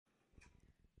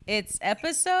It's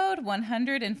episode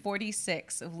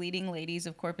 146 of Leading Ladies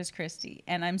of Corpus Christi,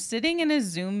 and I'm sitting in a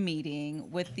Zoom meeting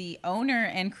with the owner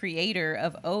and creator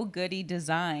of Oh Goody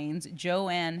Designs,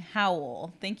 Joanne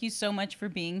Howell. Thank you so much for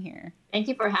being here. Thank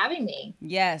you for having me.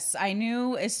 Yes, I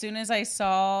knew as soon as I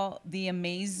saw the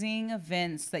amazing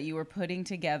events that you were putting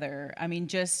together. I mean,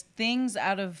 just things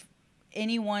out of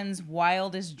anyone's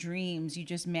wildest dreams. You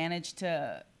just managed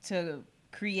to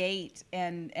create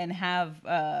and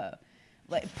have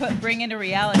bring into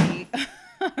reality.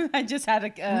 I just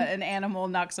had an animal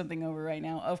knock something over right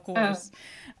now. Of course,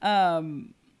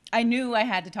 I knew I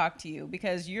had to talk to you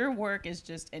because your work is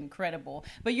just incredible.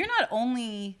 But you're not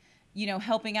only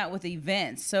helping out with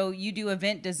events. So you do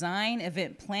event design,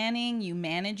 event planning, you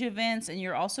manage events, and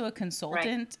you're also a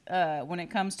consultant when it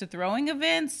comes to throwing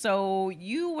events. So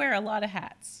you wear a lot of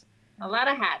hats. A lot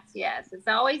of hats, yes. It's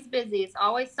always busy. It's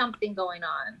always something going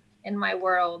on in my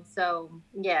world. So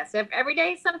yes, every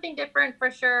day is something different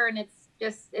for sure. And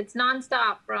it's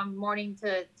nonstop from morning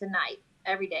to night,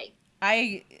 every day.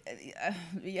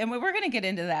 And we're going to get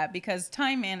into that because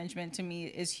time management to me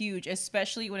is huge,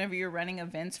 especially whenever you're running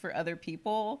events for other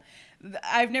people.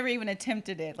 I've never even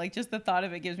attempted it. Like just the thought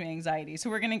of it gives me anxiety. So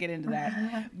we're going to get into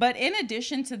that. But in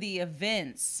addition to the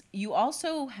events, you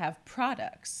also have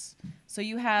products. So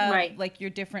you have like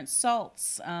your different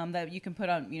salts that you can put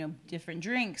on, different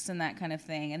drinks and that kind of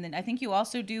thing. And then I think you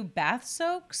also do bath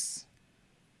soaks.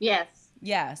 Yes.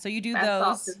 Yeah, so you do bath those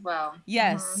salts as well.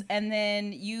 Yes, and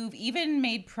then you've even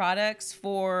made products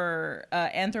for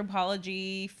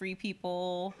Anthropology, Free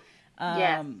People.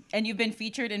 Yes. And you've been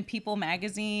featured in People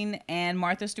Magazine and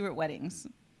Martha Stewart Weddings.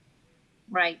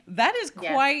 Right. That is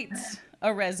quite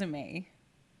a resume.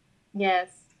 Yes.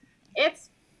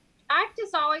 I've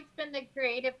just always been the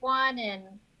creative one, and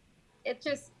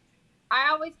I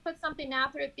always put something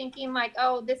out there thinking like,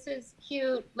 oh, this is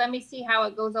cute. Let me see how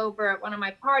it goes over at one of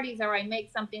my parties, or I make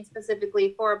something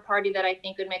specifically for a party that I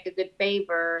think would make a good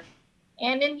favor.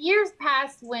 And in years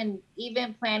past, when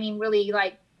event planning really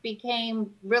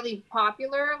became really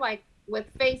popular, like with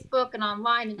Facebook and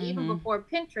online, and even before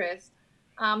Pinterest,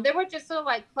 there were just sort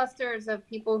of clusters of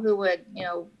people who would,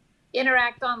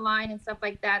 interact online and stuff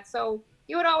like that. So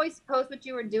you would always post what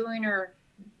you were doing, or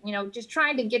just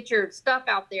trying to get your stuff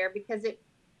out there, because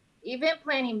event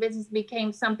planning business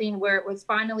became something where it was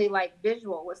finally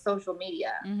visual with social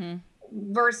media.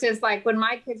 Versus when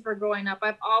my kids were growing up,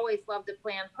 I've always loved to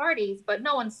plan parties, but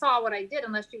no one saw what I did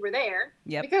unless you were there.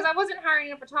 Yep. Because I wasn't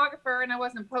hiring a photographer and I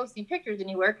wasn't posting pictures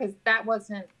anywhere because that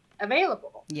wasn't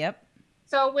available. Yep.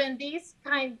 So when these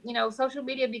social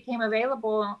media became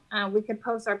available, we could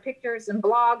post our pictures, and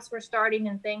blogs were starting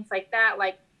and things like that.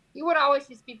 You would always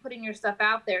just be putting your stuff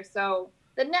out there. So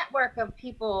the network of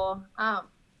people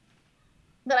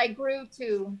that I grew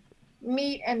to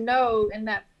meet and know in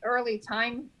that early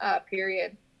time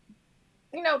period,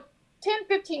 10,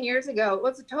 15 years ago, it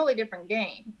was a totally different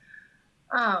game.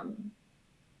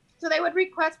 So they would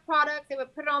request products, they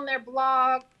would put it on their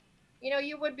blog.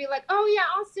 You would be like, oh yeah,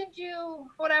 I'll send you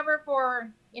whatever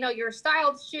for, your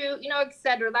styled shoot, et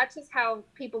cetera. That's just how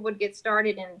people would get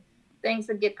started, and things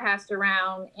would get passed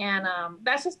around. And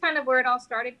that's just kind of where it all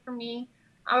started for me.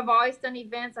 I've always done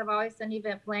events. I've always done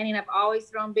event planning. I've always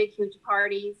thrown big, huge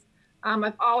parties.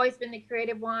 I've always been the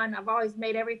creative one. I've always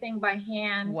made everything by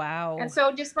hand. Wow. And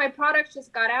so just my products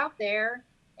just got out there,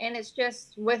 and it's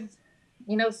just with,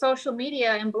 social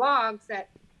media and blogs that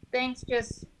things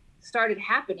just started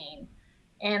happening.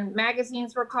 And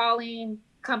magazines were calling,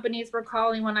 companies were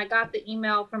calling. When I got the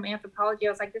email from Anthropology, I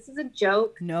was like, this is a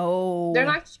joke. No. They're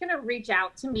not just going to reach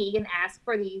out to me and ask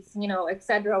for these, et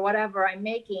cetera, whatever I'm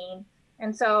making.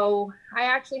 And so I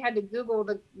actually had to Google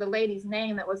the lady's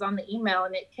name that was on the email,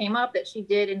 and it came up that she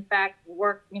did, in fact,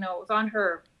 work, it was on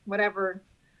her whatever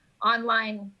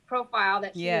online profile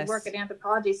that she would work at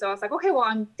Anthropology. So I was like, okay, well,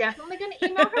 I'm definitely going to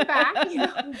email her back.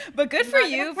 But good for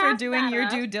you for doing your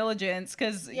due diligence,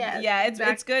 because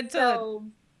it's good to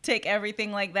take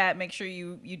everything like that, make sure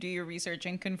you do your research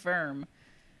and confirm.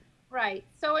 Right.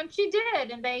 So, and she did,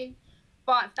 and they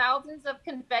bought thousands of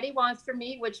confetti wands for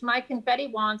me, which my confetti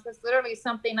wands was literally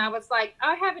something I was like,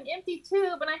 I have an empty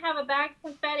tube and I have a bag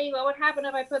of confetti. What would happen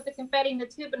if I put the confetti in the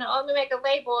tube and let me make a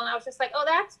label? And I was just like, oh,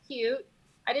 that's cute.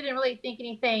 I didn't really think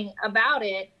anything about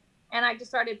it. And I just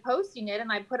started posting it,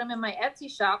 and I put them in my Etsy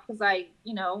shop because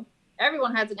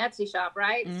everyone has an Etsy shop,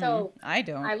 right? So I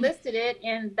don't. I listed it,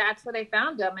 and that's where they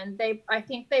found them. And I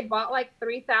think they bought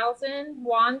 3,000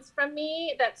 wands from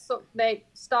me. They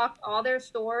stocked all their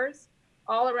stores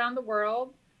all around the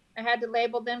world. I had to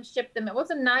label them, ship them. It was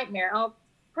a nightmare. I'll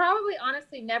probably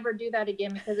honestly never do that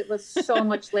again because it was so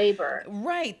much labor.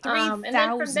 Right, 3,000. And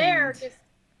then from there,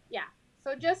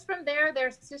 So just from there,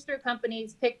 their sister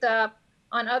companies picked up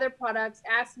on other products,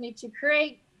 asked me to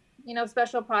create,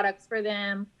 special products for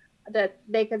them that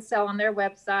they could sell on their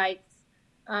websites.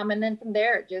 And then from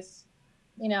there, it just,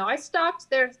 I stocked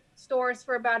their stores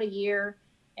for about a year.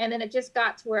 And then it just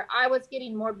got to where I was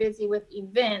getting more busy with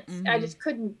events. I just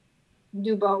couldn't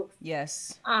do both.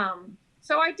 Yes.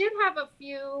 So I did have a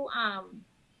few,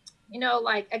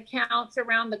 like accounts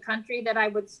around the country that I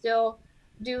would still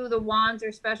do the wands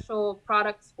or special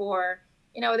products for.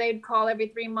 They'd call every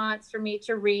 3 months for me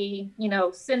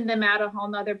to send them out a whole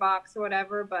nother box or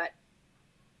whatever. But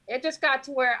it just got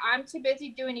to where I'm too busy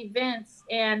doing events,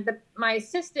 and my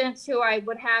assistants who I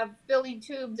would have filling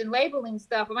tubes and labeling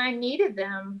stuff, and I needed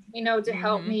them, to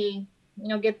help me,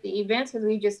 get the events, because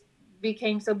we just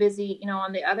became so busy,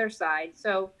 on the other side.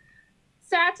 So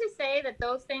sad to say that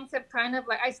those things have kind of,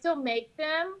 like, I still make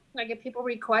them, like if people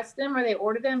request them or they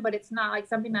order them, but it's not like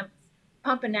something I'm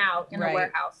pumping out in a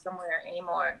warehouse somewhere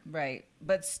anymore. Right.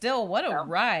 But still, what a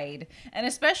ride. And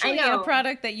especially a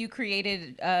product that you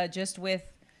created just with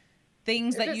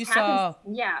things that you saw.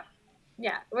 Yeah.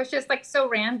 It was just like so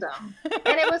random.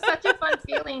 And it was such a fun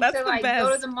feeling to like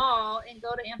go to the mall and go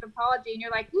to Anthropologie, and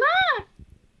you're like, look,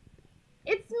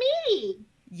 it's me.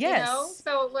 Yes.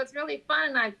 So it was really fun.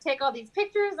 And I'd take all these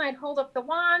pictures and I'd hold up the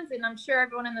wands, and I'm sure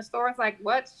everyone in the store is like,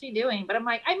 what's she doing? But I'm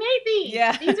like, I made these.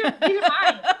 Yeah. These are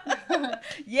mine.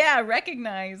 Yeah,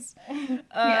 recognize. Well,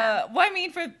 I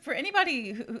mean, for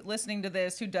anybody listening to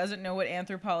this who doesn't know what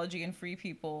Anthropologie and Free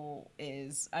People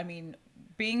is, I mean,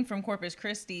 being from Corpus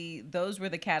Christi, those were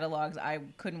the catalogs I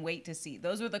couldn't wait to see.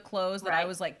 Those were the clothes that I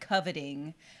was like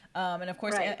coveting. And of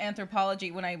course,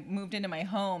 Anthropologie, when I moved into my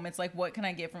home, it's like, what can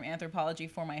I get from Anthropologie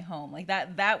for my home? Like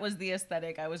that was the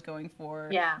aesthetic I was going for.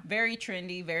 Yeah. Very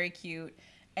trendy, very cute.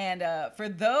 And for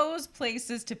those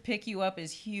places to pick you up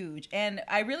is huge. And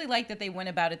I really like that they went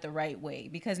about it the right way,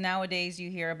 because nowadays you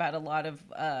hear about a lot of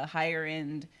higher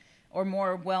end or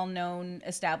more well-known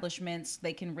establishments.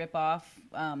 They can rip off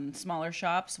smaller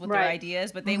shops with their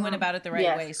ideas, but they went about it the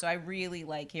right way. So I really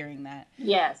like hearing that.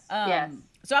 Yes.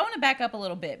 So I want to back up a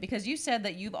little bit, because you said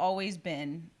that you've always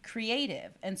been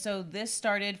creative. And so this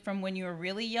started from when you were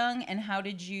really young. And how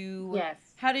did you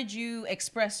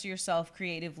express yourself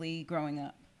creatively growing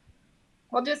up?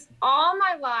 Well, just all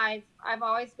my life, I've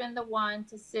always been the one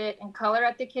to sit and color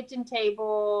at the kitchen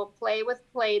table, play with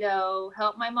Play-Doh,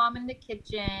 help my mom in the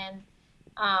kitchen,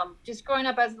 just growing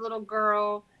up as a little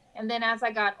girl. And then as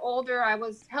I got older, I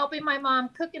was helping my mom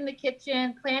cook in the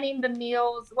kitchen, planning the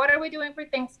meals. What are we doing for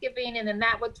Thanksgiving? And then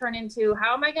that would turn into,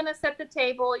 how am I going to set the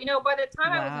table? By the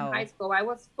time I was in high school, I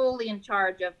was fully in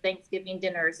charge of Thanksgiving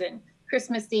dinners and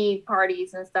Christmas Eve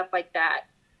parties and stuff like that.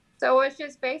 So it's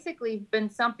just basically been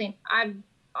something I've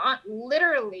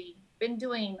literally been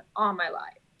doing all my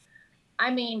life. I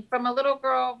mean, from a little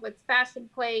girl with fashion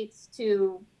plates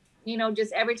to,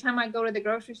 just every time I go to the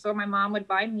grocery store, my mom would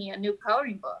buy me a new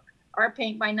coloring book or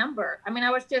paint by number. I mean,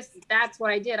 that's what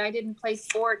I did. I didn't play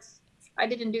sports. I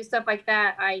didn't do stuff like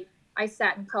that. I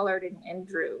sat and colored and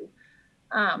drew.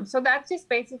 So that's just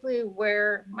basically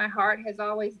where my heart has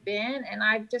always been. And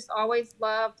I've just always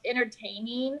loved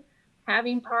entertaining,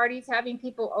 having parties, having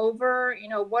people over.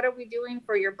 What are we doing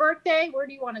for your birthday? Where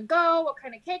do you want to go? What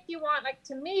kind of cake do you want? Like,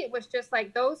 to me, it was just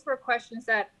like, those were questions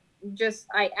that just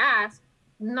I asked,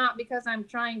 not because I'm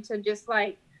trying to just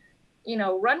like,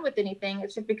 run with anything.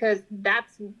 It's just because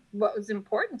that's what was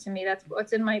important to me. That's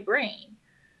what's in my brain.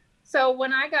 So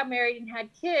when I got married and had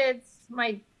kids,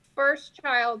 my first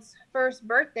child's first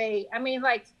birthday, I mean,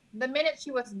 like the minute she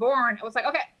was born, I was like,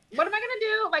 okay, what am I going to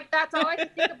do? Like, that's all I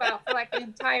could think about for like the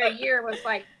entire year was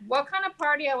like, what kind of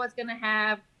party I was going to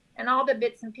have and all the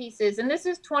bits and pieces. And this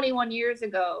is 21 years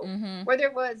ago where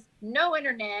there was no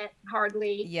internet,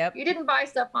 hardly. Yep. You didn't buy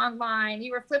stuff online.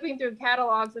 You were flipping through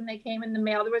catalogs when they came in the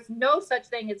mail. There was no such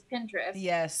thing as Pinterest.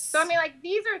 Yes. So, I mean, like,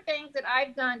 these are things that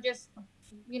I've done just,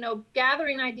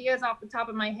 gathering ideas off the top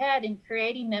of my head and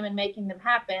creating them and making them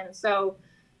happen. So,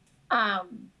 I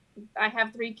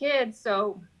have 3 kids.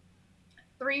 So,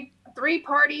 three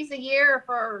parties a year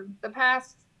for the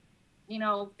past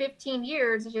 15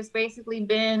 years has just basically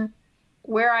been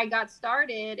where I got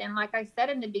started. And like I said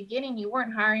in the beginning, you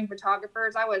weren't hiring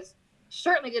photographers. I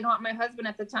certainly didn't want my husband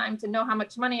at the time to know how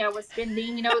much money I was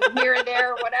spending, here or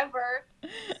there or whatever.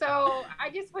 So I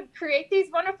just would create these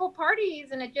wonderful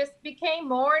parties, and it just became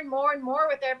more and more and more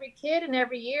with every kid and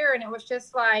every year. And it was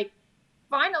just like,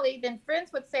 finally, then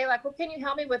friends would say like, well, can you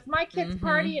help me with my kid's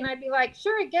party? And I'd be like,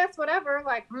 sure, I guess, whatever.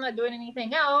 Like, I'm not doing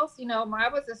anything else. I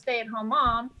was a stay-at-home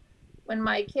mom when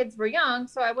my kids were young.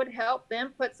 So I would help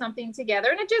them put something together.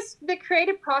 And the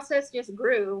creative process just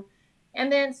grew.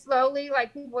 And then slowly,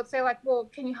 like people would say, like, well,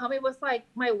 can you help me with like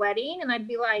my wedding? And I'd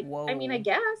be like, I mean, I Whoa.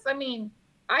 guess. I mean,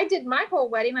 I did my whole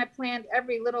wedding. I planned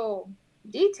every little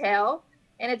detail,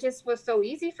 and it just was so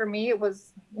easy for me. It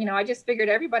was, I just figured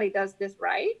everybody does this,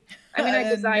 right? I mean, I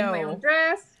designed my own No.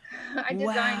 dress. I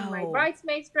designed my Wow.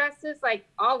 bridesmaids' dresses, like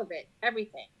all of it,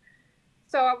 everything.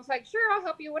 So I was like, sure, I'll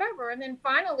help you, whatever. And then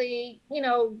finally,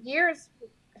 years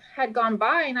had gone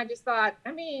by, and I just thought,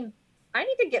 I mean, I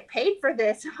need to get paid for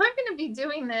this. If I'm going to be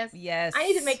doing this, I need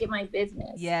to Yes. make it my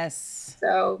business. Yes.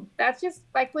 So that's just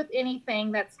like with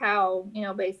anything, that's how,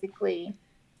 basically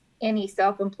any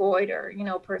self-employed or,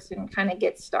 person kind of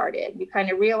gets started. You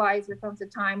kind of realize there comes a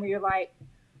time where you're like,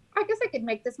 I guess I could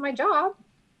make this my job.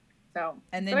 So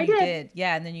And that's then what I you did. did.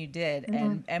 Yeah, and then you did.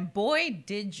 Mm-hmm. And boy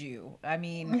did you. I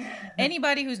mean,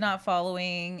 anybody who's not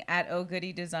following at Oh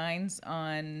Goody Designs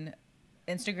on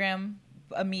Instagram,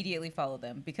 immediately follow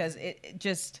them because it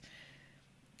just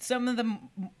some of them,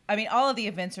 I mean, all of the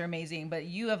events are amazing, but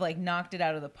you have like knocked it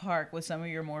out of the park with some of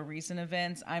your more recent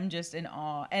events. I'm just in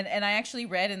awe. And I actually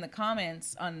read in the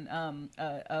comments on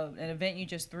an event you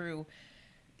just threw,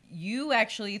 you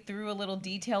actually threw a little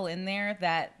detail in there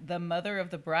that the mother of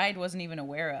the bride wasn't even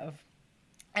aware of.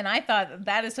 And I thought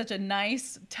that is such a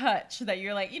nice touch that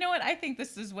you're like, you know what? I think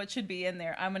this is what should be in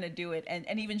there. I'm going to do it.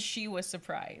 And even she was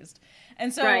surprised. And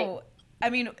Right. so, I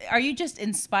mean, are you just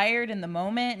inspired in the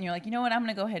moment and you're like, you know what? I'm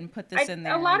going to go ahead and put this in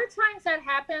A lot there? of times that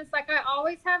happens. Like I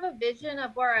always have a vision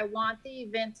of where I want the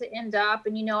event to end up,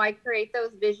 and I create those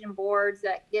vision boards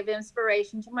that give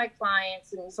inspiration to my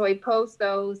clients, and so I post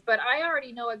those. But I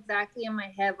already know exactly in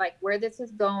my head like where this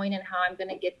is going and how I'm going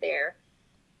to get there.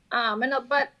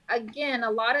 But again,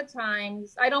 a lot of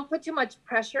times I don't put too much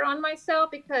pressure on myself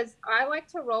because I like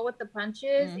to roll with the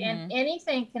punches, and Mm-hmm.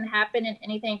 anything can happen and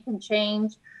anything can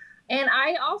change. And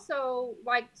I also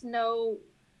like to know,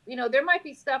 there might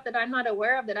be stuff that I'm not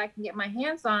aware of that I can get my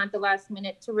hands on at the last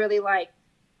minute to really like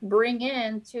bring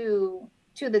in to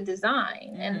the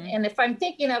design. And Mm-hmm. and if I'm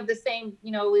thinking of the same,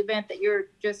 event that you're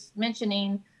just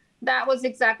mentioning, that was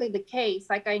exactly the case.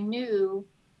 Like I knew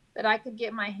that I could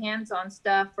get my hands on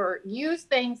stuff or use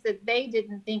things that they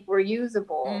didn't think were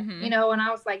usable, Mm-hmm. and I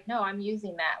was like, no, I'm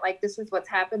using that. Like, this is what's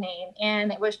happening.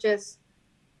 And it was just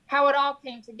how it all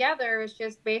came together. Is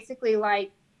just basically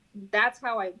like, that's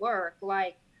how I work.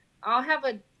 Like, I'll have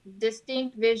a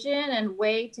distinct vision and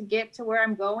way to get to where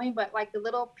I'm going, but like the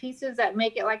little pieces that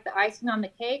make it like the icing on the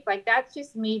cake, like that's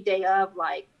just me day of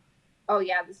like, oh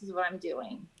yeah, this is what I'm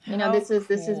doing. How cool. This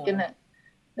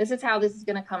is how this is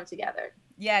gonna come together.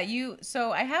 Yeah,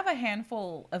 so I have a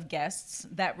handful of guests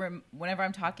that whenever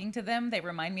I'm talking to them, they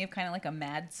remind me of kind of like a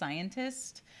mad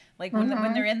scientist. Like when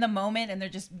Mm-hmm. they're in the moment and they're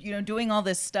just, doing all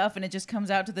this stuff and it just comes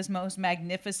out to this most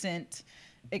magnificent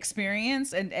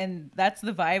experience, and that's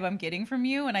the vibe I'm getting from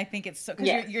you. And I think it's so cuz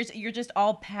Yes. you're just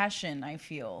all passion, I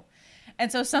feel.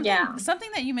 And so Yeah.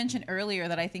 something that you mentioned earlier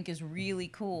that I think is really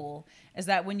cool is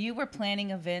that when you were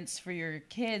planning events for your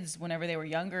kids whenever they were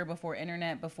younger, before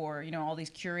internet, before, all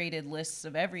these curated lists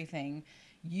of everything,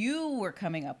 you were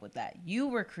coming up with that. You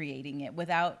were creating it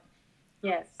without,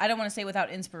 Yes. I don't want to say without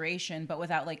inspiration, but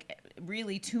without like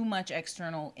really too much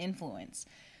external influence.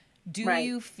 Do Right.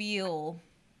 you feel,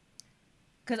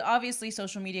 because obviously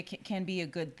social media can be a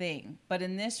good thing, but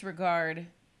in this regard,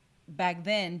 back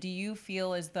then, do you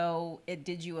feel as though it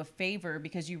did you a favor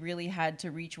because you really had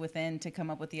to reach within to come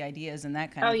up with the ideas and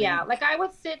that kind Oh of yeah. thing? Like I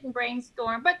would sit and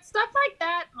brainstorm, but stuff like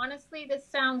that, honestly, this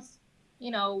sounds,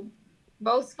 you know,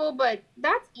 boastful, but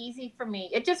that's easy for me.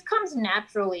 It just comes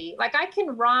naturally. Like I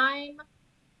can rhyme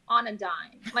on a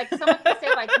dime. Like someone can say,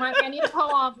 like, I need a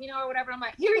poem, or whatever. I'm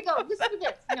like, here you go, listen to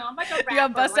this. I'm like a You got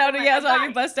rapper. bust Like out, I'm like, yeah, I so got you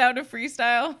it. bust out a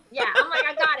freestyle. Yeah, I'm like,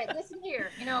 I got it. Listen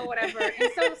here, whatever. And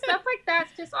so stuff like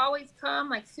that's just always come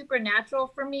like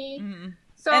supernatural for me. Mm.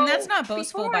 And that's So not before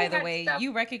boastful, I by the had way. stuff,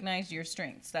 You recognize your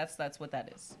strengths. That's what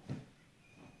that is.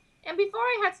 and before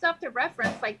I had stuff to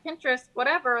reference, like Pinterest,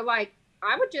 whatever, like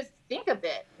I would just think of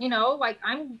it, like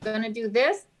I'm gonna do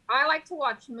this. I like to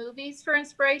watch movies for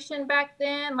inspiration back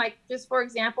then. Like just for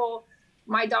example,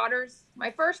 my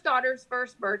first daughter's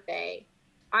first birthday,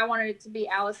 I wanted it to be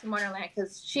Alice in Wonderland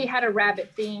because she had a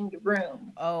rabbit themed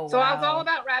room. Oh So I was all wow.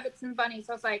 about rabbits and bunnies.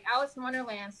 So I was like, Alice in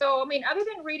Wonderland. So I mean, other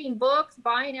than reading books,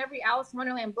 buying every Alice in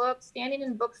Wonderland book, standing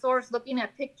in bookstores, looking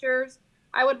at pictures,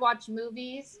 I would watch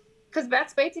movies because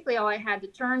that's basically all I had to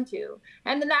turn to.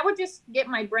 And then that would just get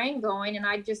my brain going, and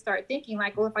I'd just start thinking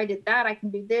like, well, if I did that, I can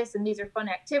do this, and these are fun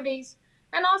activities.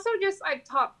 And also, just I've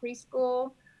taught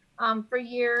preschool for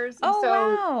years, and Oh so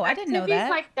wow. I didn't know activities that.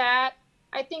 like that,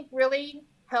 I think really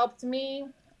helped me.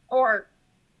 Or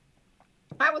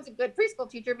I was a good preschool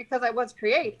teacher because I was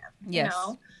creative, Yes.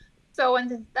 So,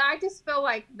 and I just feel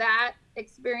like that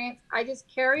experience, I just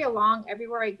carry along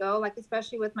everywhere I go, like,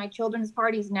 especially with my children's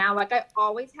parties now. Like, I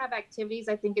always have activities.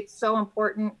 I think it's so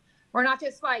important. We're not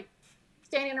just like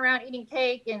standing around eating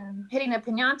cake and hitting a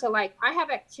piñata. Like, I have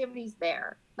activities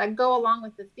there that go along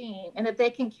with the theme and that they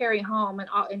can carry home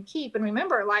and keep. And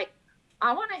remember, like,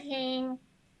 I want to hang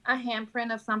a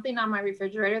handprint of something on my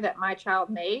refrigerator that my child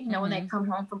made, when they come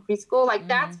home from preschool. Like,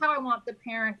 that's how I want the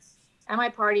parents at my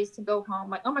parties to go home.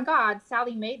 Like, oh my God,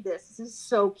 Sally made this. This is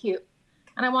so cute.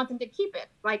 And I want them to keep it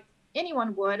like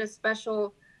anyone would, a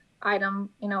special item,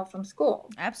 from school.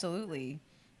 Absolutely.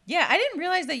 Yeah, I didn't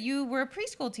realize that you were a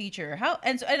preschool teacher. How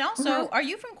and also, are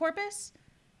you from Corpus?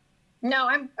 No,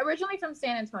 I'm originally from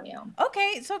San Antonio.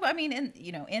 Okay, so I mean,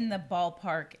 in the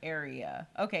ballpark area.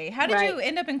 Okay, how did you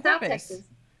end up in South Corpus? Texas.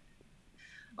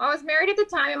 Well, I was married at the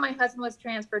time, and my husband was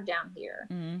transferred down here,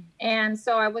 and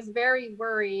so I was very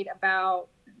worried about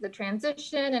the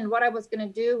transition and what I was going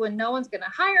to do when no one's going to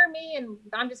hire me, and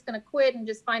I'm just going to quit and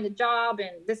just find a job,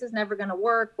 and this is never going to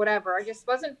work. Whatever. I just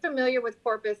wasn't familiar with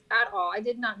Corpus at all. I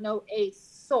did not know a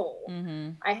soul.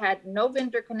 I had no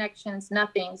vendor connections,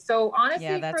 nothing. So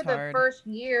honestly, for the first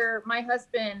year, my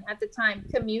husband at the time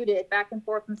commuted back and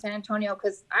forth from San Antonio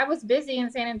because I was busy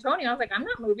in San Antonio. I was like, I'm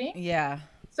not moving. Yeah.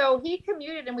 So he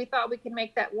commuted, and we thought we could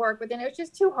make that work, but then it was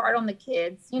just too hard on the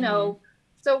kids,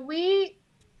 So we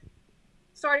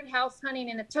started house hunting,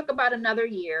 and it took about another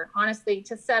year, honestly,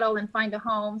 to settle and find a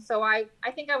home. So I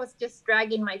think I was just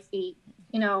dragging my feet,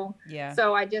 Yeah.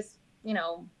 So I just,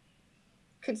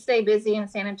 could stay busy in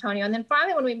San Antonio. And then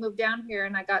finally, when we moved down here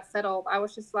and I got settled, I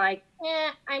was just like,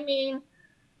 I mean,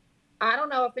 I don't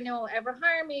know if anyone will ever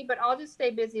hire me, but I'll just stay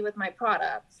busy with my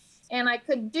products. And I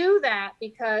could do that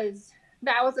because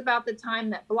that was about the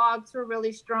time that blogs were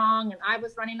really strong, and I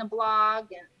was running a blog,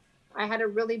 and I had a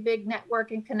really big network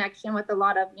and connection with a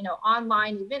lot of,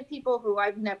 online event people who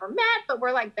I've never met, but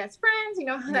we're like best friends,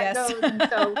 how that goes. And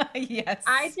so yes.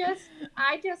 I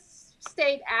just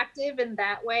stayed active in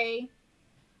that way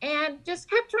and just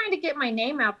kept trying to get my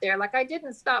name out there. Like, I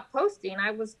didn't stop posting.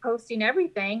 I was posting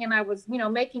everything, and I was,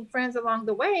 making friends along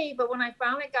the way. But when I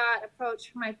finally got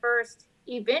approached for my first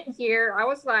event here, I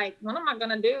was like, what am I going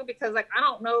to do? Because, like, I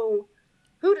don't know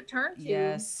who to turn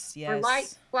to for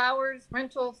lights, flowers,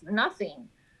 rentals, nothing.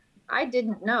 I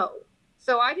didn't know.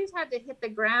 So I just had to hit the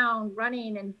ground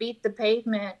running and beat the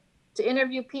pavement to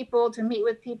interview people, to meet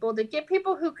with people, to get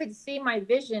people who could see my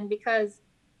vision, because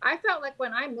I felt like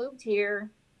when I moved here,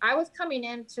 I was coming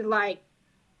into like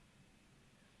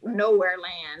nowhere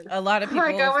land. A lot of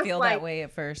people feel that way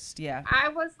at first. Yeah. I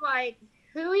was like,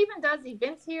 who even does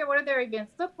events here? What do their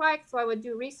events look like? So I would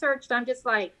do research. And I'm just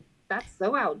like, that's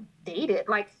so outdated.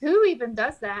 Like, who even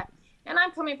does that? And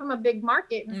I'm coming from a big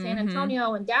market in San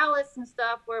Antonio and Dallas and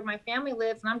stuff where my family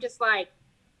lives. And I'm just like,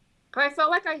 I felt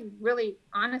like I really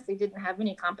honestly didn't have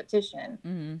any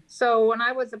competition. So when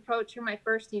I was approached for my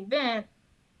first event,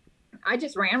 I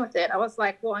just ran with it. I was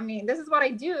like, well, I mean, this is what I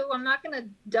do. I'm not going to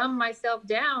dumb myself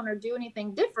down or do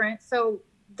anything different. So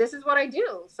this is what I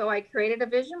do. So I created a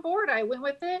vision board. I went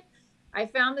with it. I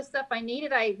found the stuff I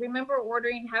needed. I remember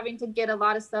having to get a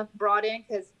lot of stuff brought in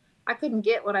because I couldn't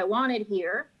get what I wanted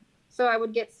here. So I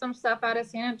would get some stuff out of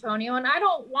San Antonio, and I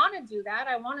don't want to do that.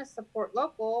 I want to support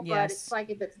local, but it's like,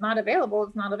 if it's not available,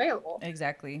 it's not available.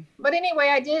 Exactly. But anyway,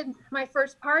 I did my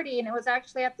first party, and it was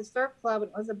actually at the surf club.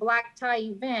 It was a black tie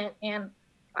event, and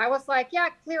I was like, yeah,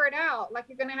 clear it out. Like,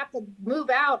 you're going to have to move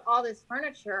out all this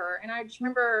furniture. And I just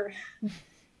remember,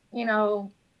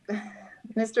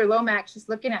 Mr. Lomax just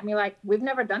looking at me like, we've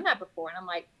never done that before. And I'm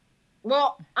like,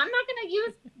 well, I'm not going to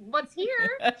use what's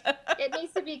here. It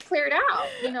needs to be cleared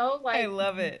out, like, I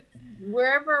love it.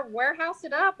 Wherever, warehouse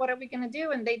it up. What are we going to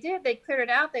do? And they did. They cleared it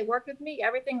out. They worked with me.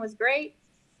 Everything was great.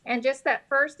 And just that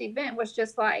first event was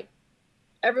just like,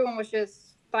 everyone was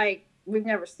just like,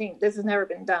 this has never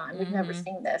been done. We've never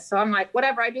seen this. So I'm like,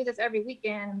 whatever, I do this every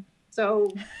weekend. So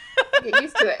get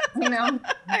used to it,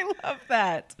 I love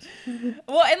that.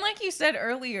 Well, and like you said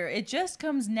earlier, it just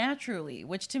comes naturally,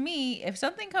 which to me, if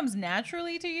something comes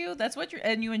naturally to you, that's what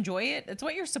and you enjoy it, it's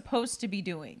what you're supposed to be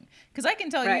doing. Because I can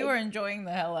tell you are enjoying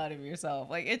the hell out of yourself.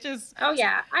 Like, it just... Oh,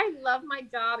 yeah. I love my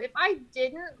job. If I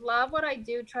didn't love what I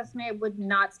do, trust me, I would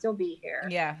not still be here.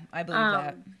 Yeah, I believe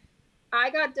that. I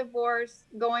got divorced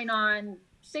going on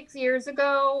 6 years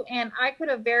ago, and I could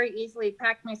have very easily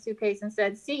packed my suitcase and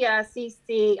said, see ya,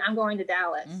 CC, I'm going to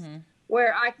Dallas,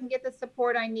 where I can get the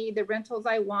support I need, the rentals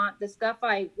I want, the stuff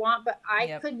I want, but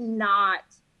I could not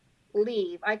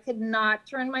leave. I could not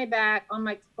turn my back on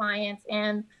my clients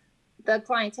and the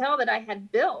clientele that I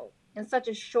had built in such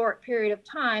a short period of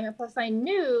time. And plus I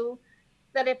knew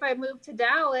that if I moved to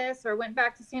Dallas or went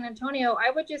back to San Antonio,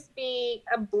 I would just be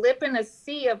a blip in a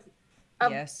sea of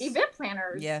Yes. event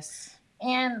planners. Yes.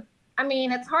 And I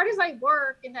mean, as hard as I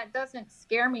work and that doesn't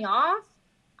scare me off,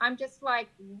 I'm just like,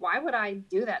 why would I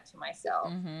do that to myself?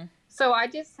 Mm-hmm. So I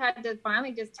just had to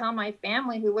finally just tell my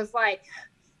family, who was like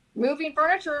moving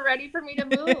furniture ready for me to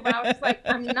move. And I was just like,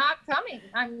 I'm not coming.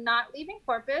 I'm not leaving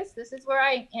Corpus. This is where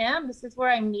I am. This is where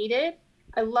I'm needed.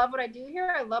 I love what I do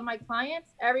here. I love my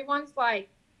clients. Everyone's like,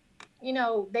 you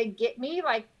know, they get me.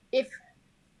 Like, if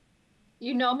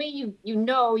you know me,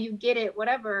 you get it,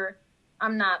 whatever.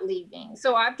 I'm not leaving.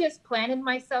 So I've just planted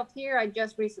myself here. I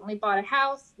just recently bought a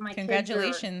house. My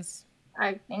Congratulations.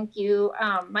 I thank you.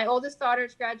 My oldest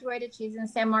daughter's graduated. She's in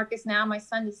San Marcos now. My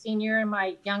son is senior and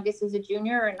my youngest is a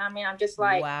junior. And I mean, I'm just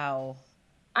like, wow.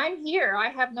 I'm here. I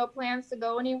have no plans to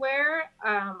go anywhere.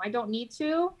 I don't need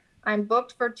to. I'm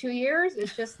booked for 2 years.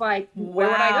 It's just like, where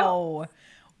would I go?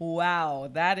 Wow,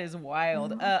 that is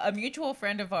wild. A mutual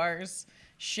friend of ours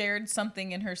shared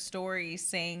something in her story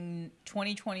saying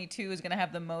 2022 is going to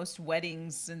have the most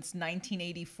weddings since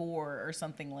 1984 or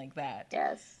something like that.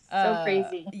 Yes. So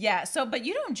crazy. Yeah. So, but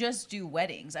you don't just do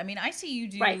weddings. I mean, I see you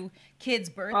do Right. kids'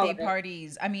 birthday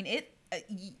parties. I mean,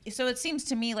 so it seems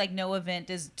to me like no event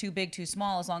is too big, too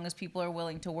small, as long as people are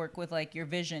willing to work with like your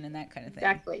vision and that kind of thing.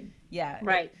 Exactly. Yeah.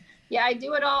 Right. Yeah, I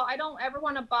do it all. I don't ever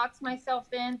want to box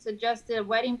myself into just a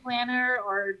wedding planner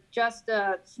or just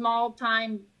a small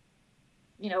time,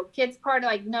 you know, kids party.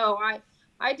 Like, no,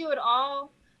 I do it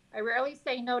all. I rarely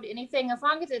say no to anything as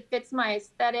long as it fits my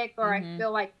aesthetic or I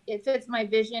feel like it fits my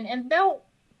vision. And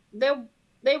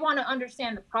they want to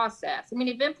understand the process. I mean,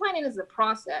 event planning is a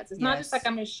process. It's not just like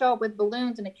I'm going to show up with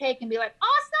balloons and a cake and be like,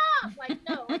 awesome. Like,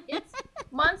 no, it's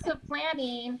months of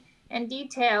planning and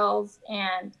details,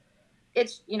 and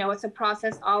it's, you know, it's a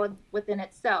process all within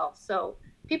itself. So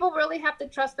people really have to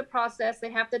trust the process.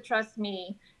 They have to trust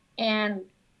me. And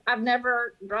I've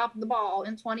never dropped the ball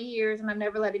in 20 years, and I've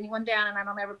never let anyone down, and I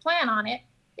don't ever plan on it.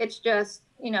 It's just,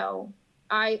 you know,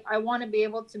 I want to be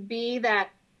able to be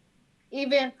that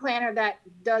event planner that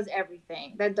does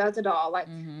everything, that does it all. Like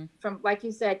from, like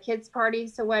you said, kids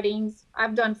parties to weddings.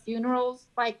 I've done funerals.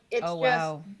 Like, it's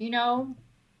you know,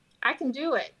 I can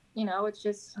do it. You know, it's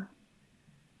just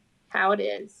how it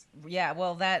is. Yeah,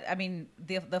 well, that, I mean,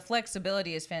 the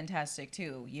flexibility is fantastic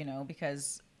too, you know,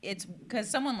 because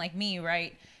someone like me,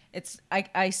 right?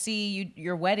 I see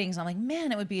your weddings. I'm like,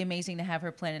 man, it would be amazing to have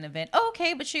her plan an event. Oh,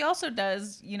 okay, but she also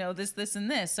does, you know, this, and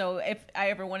this. So if I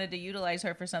ever wanted to utilize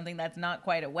her for something that's not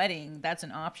quite a wedding, that's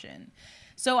an option.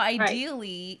 So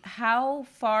ideally, how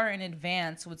far in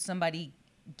advance would somebody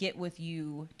get with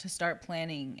you to start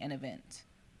planning an event?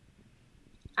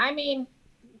 I mean,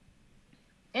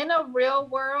 in a real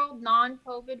world,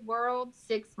 non-COVID world,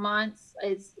 6 months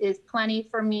is plenty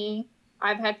for me.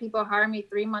 I've had people hire me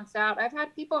 3 months out. I've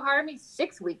had people hire me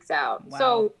 6 weeks out. Wow.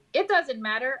 So it doesn't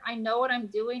matter. I know what I'm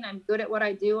doing. I'm good at what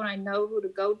I do, and I know who to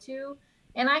go to.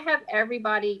 And I have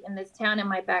everybody in this town in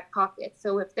my back pocket.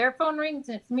 So if their phone rings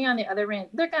and it's me on the other end,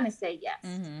 they're gonna say yes.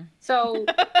 So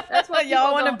that's what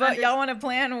y'all want to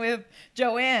plan with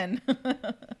Joanne.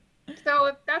 So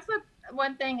if that's what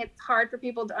one thing it's hard for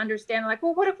people to understand, like,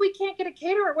 well, what if we can't get a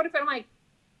caterer? What if I'm like,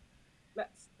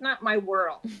 that's not my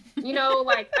world, you know?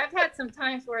 Like, I've had some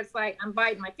times where it's like I'm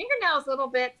biting my fingernails a little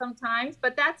bit sometimes,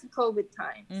 but that's COVID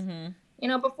times. You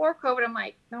know, before COVID, I'm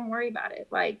like, don't worry about it.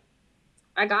 Like,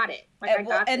 I got it. Like, I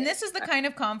got and this is the kind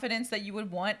of confidence that you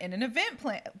would want in an event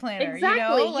planner.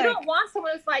 Exactly. You know? You don't want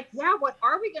someone who's like, yeah, what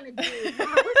are we going to do?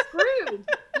 Yeah, we're screwed.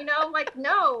 You know, like,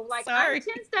 no, like, sorry. I'm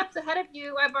 10 steps ahead of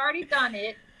you. I've already done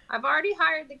it. I've already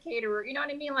hired the caterer. You know what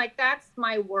I mean? Like, that's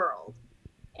my world.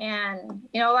 And,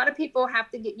 you know, a lot of people have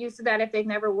to get used to that if they've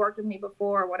never worked with me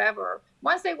before or whatever.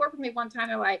 Once they work with me one time,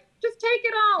 they're like, just take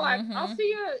it all. Like, I'll see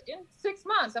you in 6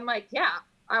 months. I'm like, yeah,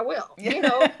 I will. You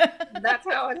know, that's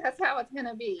how it's going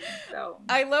to be. So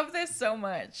I love this so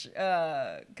much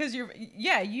because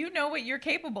you know what you're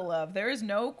capable of. There is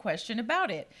no question about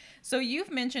it. So you've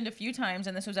mentioned a few times,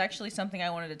 and this was actually something I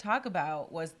wanted to talk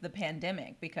about, was the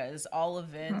pandemic, because all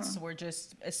events were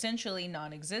just essentially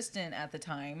non-existent at the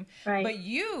time. Right. But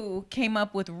you came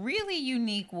up with really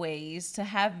unique ways to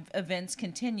have events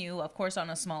continue, of course, on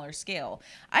a smaller scale.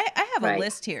 I have a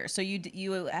list here. So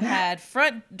you had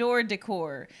front door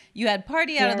decor, you had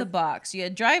party out of the box, you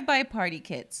had drive-by party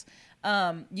kits.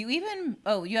 You even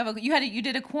you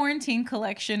did a quarantine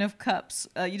collection of cups.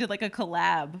 You did like a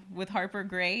collab with Harper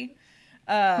Gray.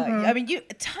 I mean,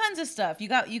 tons of stuff. You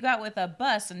got with a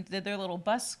bus and did their little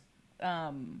bus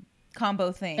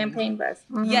combo thing. Campaign bus.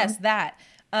 Yes, that.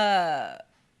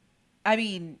 I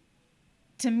mean,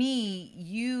 to me,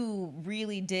 you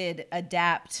really did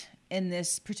adapt in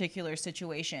this particular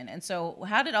situation. And so,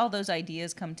 how did all those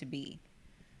ideas come to be?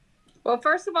 Well,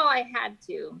 first of all, I had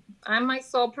to. I'm my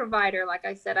sole provider. Like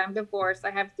I said, I'm divorced.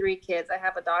 I have 3 kids. I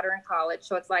have a daughter in college.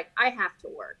 So it's like I have to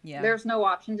work. Yeah. There's no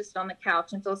option to sit on the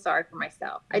couch and feel sorry for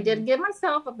myself. I did give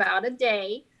myself about a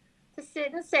day to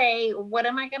sit and say, what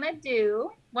am I going to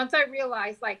do? Once I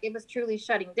realized like it was truly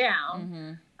shutting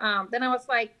down, then I was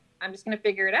like, I'm just going to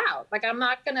figure it out. Like, I'm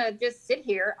not going to just sit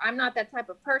here. I'm not that type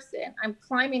of person. I'm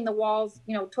climbing the walls,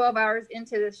 12 hours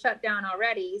into the shutdown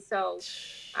already. So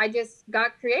I just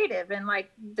got creative, and like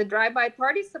the drive-by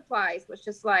party supplies was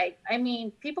just like, I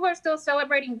mean, people are still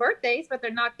celebrating birthdays, but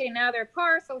they're not getting out of their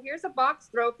car. So here's a box,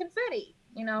 throw confetti,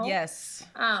 Yes.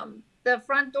 The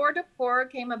front door decor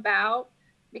came about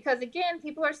because, again,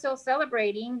 people are still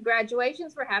celebrating.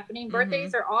 Graduations were happening.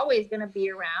 Birthdays are always going to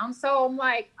be around. So I'm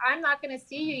like, I'm not going to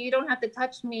see you. You don't have to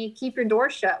touch me. Keep your door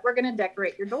shut. We're going to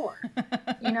decorate your door.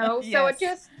 Yes.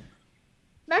 So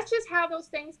that's just how those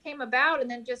things came about.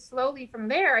 And then just slowly from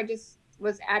there, I just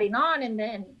was adding on, and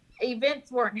then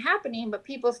events weren't happening, but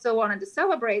people still wanted to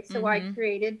celebrate. So I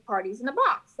created parties in a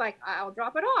box. Like, I'll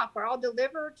drop it off, or I'll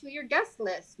deliver to your guest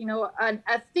list,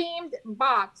 a themed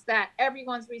box that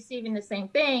everyone's receiving the same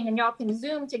thing, and y'all can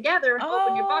Zoom together and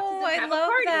open your boxes and have a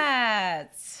party.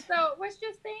 That. So it was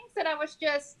just things that I was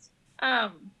just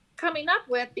coming up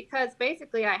with because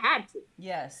basically I had to.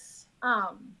 Yes.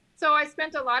 So I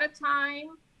spent a lot of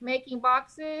time making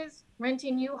boxes,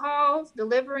 renting U-Hauls,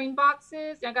 delivering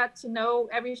boxes. I got to know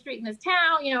every street in this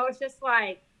town. It's just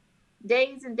like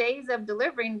days and days of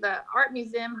delivering. The art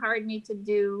museum hired me to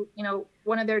do,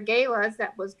 one of their galas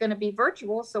that was going to be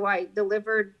virtual. So I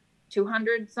delivered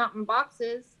 200 something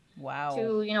boxes. Wow.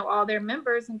 To, all their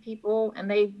members and people, and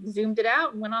they Zoomed it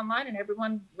out and went online, and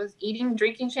everyone was eating,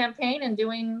 drinking champagne and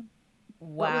doing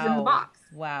what was in the box.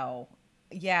 Wow.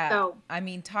 Yeah. So, I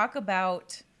mean, talk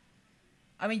about,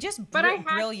 just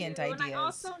brilliant ideas. And I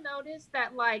also noticed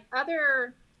that like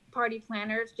other party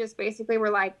planners just basically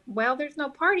were like, well, there's no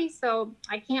party, so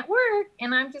I can't work.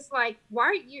 And I'm just like, why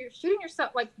are you shooting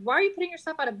yourself? Like, why are you putting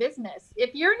yourself out of business?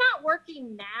 If you're not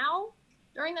working now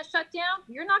during the shutdown,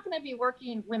 you're not going to be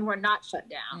working when we're not shut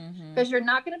down, because you're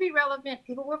not going to be relevant.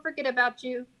 People will forget about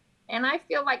you. And I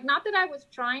feel like, not that I was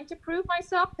trying to prove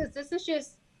myself, because this is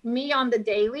just me on the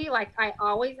daily. Like, I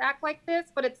always act like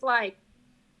this, but it's like,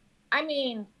 I'm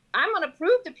going to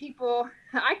prove to people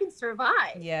I can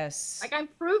survive. Yes. Like, I'm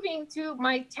proving to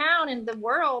my town and the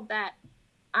world that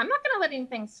I'm not going to let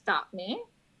anything stop me.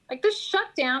 Like, this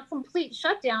shutdown, complete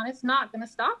shutdown, is not going to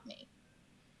stop me.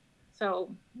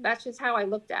 So that's just how I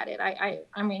looked at it.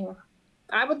 I mean,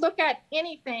 I would look at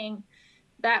anything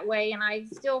that way, and I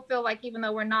still feel like, even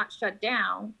though we're not shut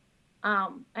down,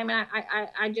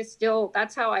 I just still,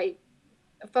 that's how I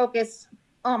focus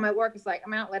on my work. Is like,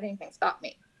 I'm not letting anything stop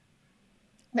me.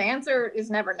 The answer is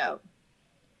never no.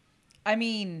 I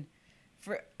mean,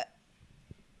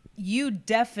 you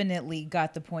definitely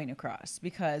got the point across,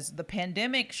 because the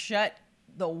pandemic shut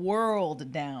the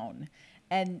world down.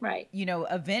 And, right.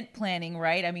 Event planning,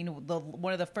 right? I mean,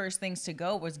 one of the first things to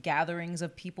go was gatherings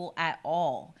of people at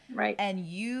all. Right. And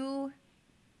you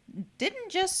didn't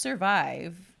just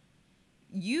survive.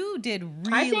 You did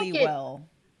really well.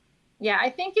 Yeah,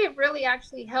 I think it really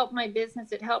actually helped my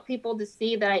business. It helped people to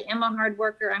see that I am a hard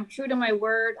worker. I'm true to my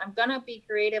word. I'm going to be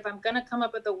creative. I'm going to come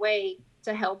up with a way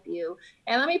to help you.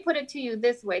 And let me put it to you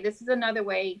this way. This is another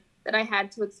way that I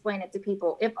had to explain it to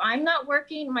people. If I'm not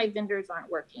working, my vendors aren't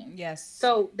working. Yes.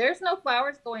 So there's no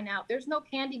flowers going out. There's no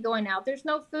candy going out. There's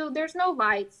no food. There's no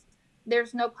lights.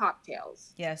 There's no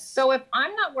cocktails. Yes. So if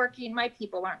I'm not working, my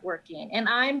people aren't working. And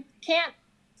I can't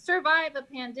survive a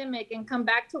pandemic and come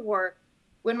back to work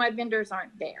when my vendors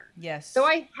aren't there. Yes. So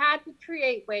I had to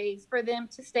create ways for them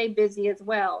to stay busy as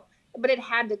well, but it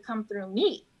had to come through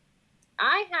me.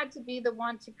 I had to be the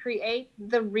one to create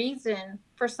the reason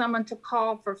for someone to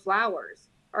call for flowers,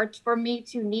 or for me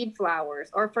to need flowers,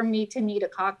 or for me to need a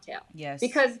cocktail. Yes.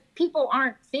 Because people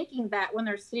aren't thinking that when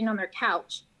they're sitting on their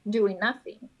couch doing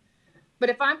nothing. But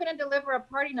if I'm going to deliver a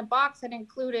party in a box that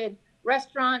included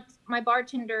restaurants, my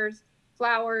bartenders,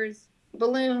 flowers,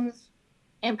 balloons,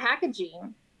 and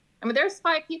packaging, I mean, there's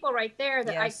 5 people right there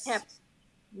that yes. I kept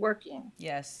working.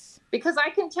 Yes. Because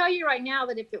I can tell you right now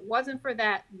that if it wasn't for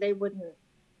that, they wouldn't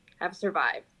have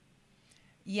survived.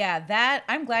 Yeah,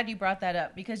 I'm glad you brought that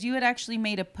up, because you had actually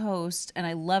made a post, and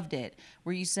I loved it,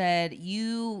 where you said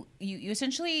you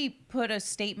essentially put a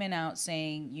statement out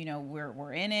saying,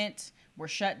 we're in it, we're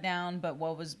shut down, but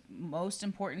what was most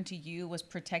important to you was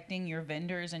protecting your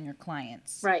vendors and your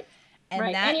clients. Right. And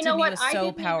right. that and to me was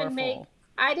so powerful.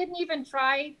 I didn't even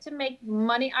try to make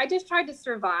money. I just tried to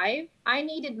survive. I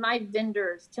needed my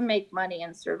vendors to make money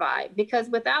and survive because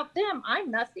without them,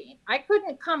 I'm nothing. I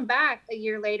couldn't come back a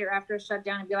year later after a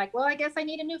shutdown and be like, well, I guess I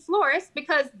need a new florist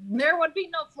because there would be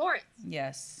no florist.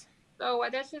 Yes. So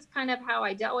that's just kind of how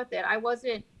I dealt with it. I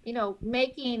wasn't,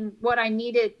 making what I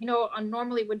needed, I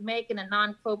normally would make in a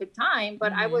non-COVID time,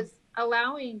 but I was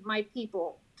allowing my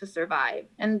people to survive.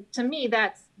 And to me,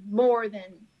 that's more than,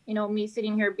 me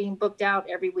sitting here being booked out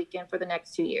every weekend for the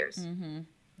next 2 years. Mm-hmm.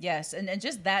 Yes. And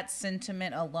just that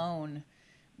sentiment alone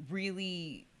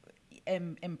really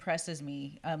impresses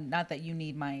me. Not that you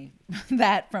need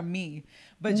that from me,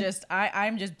 but just,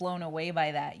 I'm just blown away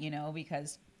by that,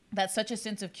 because that's such a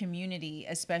sense of community,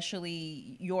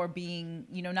 especially you're being,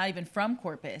 not even from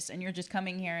Corpus, and you're just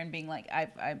coming here and being like,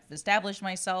 I've established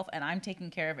myself and I'm taking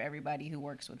care of everybody who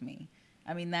works with me.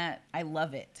 I mean, I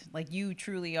love it. Like, you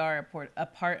truly are a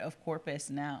part of Corpus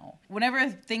now. Whenever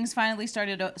things finally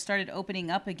started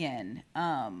opening up again,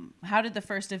 how did the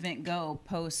first event go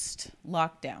post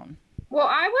lockdown? Well,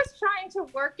 I was trying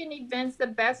to work in events the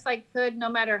best I could, no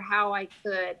matter how I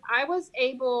could. I was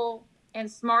able and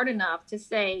smart enough to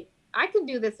say, I can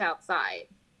do this outside.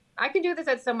 I can do this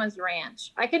at someone's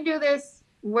ranch. I can do this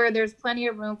where there's plenty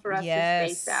of room for us to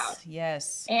space out.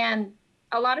 Yes. And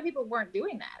a lot of people weren't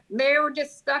doing that. They were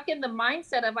just stuck in the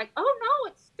mindset of like, oh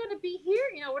no, it's going to be here,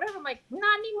 whatever. I'm like,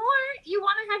 not anymore. You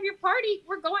want to have your party?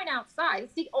 We're going outside.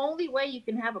 It's the only way you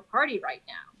can have a party right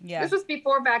now. Yeah. This was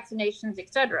before vaccinations,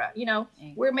 etc.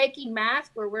 We're making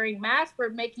masks. We're wearing masks. We're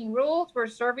making rules. We're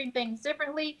serving things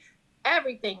differently.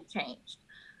 Everything changed.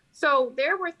 So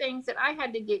there were things that I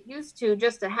had to get used to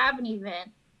just to have an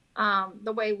event.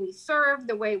 The way we served,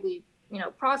 the way we,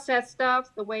 process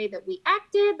stuff, the way that we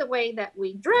acted, the way that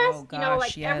we dressed,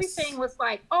 everything was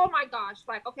like, oh my gosh,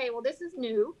 like, okay, well, this is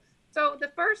new. So the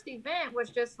first event was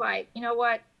just like,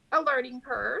 a learning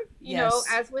curve,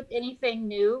 as with anything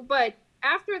new. But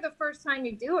after the first time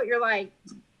you do it, you're like,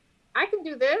 I can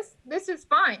do this. This is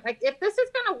fine. Like, if this is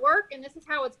going to work and this is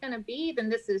how it's going to be, then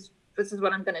this is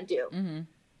what I'm going to do. Mm-hmm.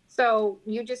 So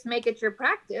you just make it your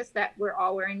practice that we're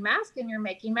all wearing masks and you're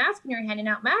making masks and you're handing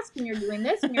out masks and you're doing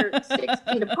this and you're 6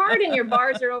 feet apart and your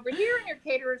bars are over here and your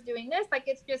caterer's doing this. Like,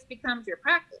 it just becomes your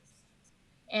practice,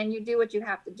 and you do what you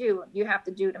have to do. You have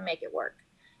to do to make it work.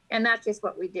 And that's just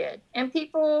what we did. And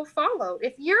people followed.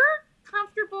 If you're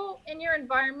comfortable in your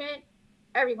environment,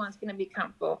 everyone's going to be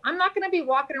comfortable. I'm not going to be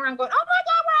walking around going, oh my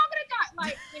God, we're all going to die.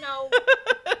 Like,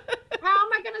 how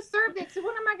am I going to serve this?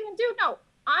 What am I going to do? No,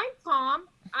 I'm calm.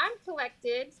 I'm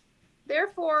collected.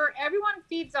 Therefore, everyone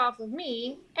feeds off of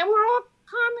me and we're all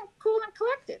calm and cool and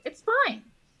collected. It's fine.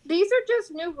 These are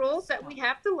just new rules that we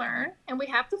have to learn and we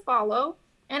have to follow.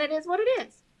 And it is what it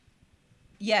is.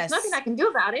 Yes. There's nothing I can do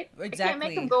about it. Exactly. I can't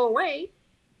make them go away.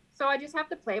 So I just have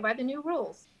to play by the new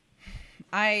rules.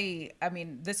 I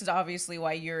mean, this is obviously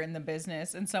why you're in the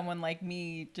business, and someone like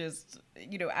me just,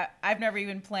 I've never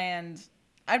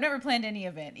planned any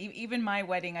event. Even my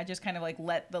wedding, I just kind of like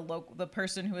let the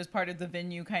person who is part of the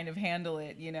venue kind of handle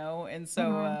it, And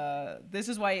so this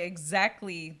is why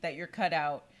exactly that you're cut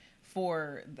out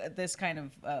for this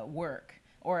kind of work.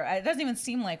 Or it doesn't even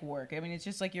seem like work. I mean, it's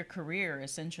just like your career,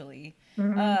 essentially.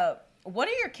 Mm-hmm. What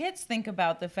do your kids think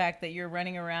about the fact that you're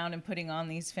running around and putting on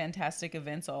these fantastic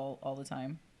events all the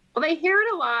time? Well, they hear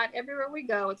it a lot everywhere we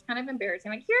go. It's kind of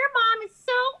embarrassing. Like, your mom is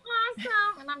so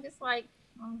awesome. And I'm just like,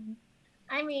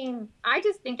 I mean, I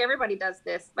just think everybody does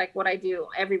this, like what I do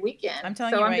every weekend. I'm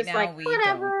telling you right now, like, we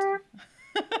whatever.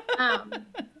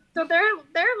 So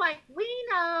they're like, we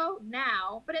know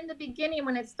now. But in the beginning,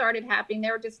 when it started happening, they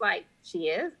were just like, she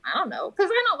is? I don't know. Because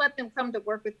I don't let them come to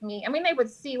work with me. I mean, they would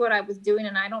see what I was doing,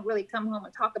 and I don't really come home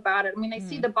and talk about it. I mean, they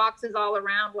see the boxes all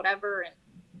around, whatever, and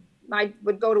I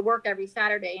would go to work every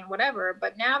Saturday and whatever.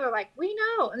 But now they're like, we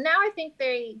know. And now I think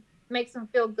they makes them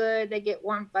feel good. They get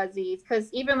warm fuzzies.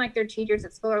 Because even like their teachers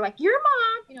at school are like, your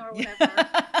mom, or whatever.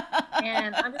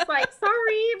 And I'm just like,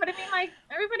 sorry. But I mean, like,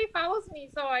 everybody follows me.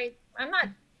 So I'm not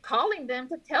calling them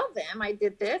to tell them I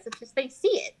did this. It's just they see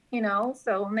it,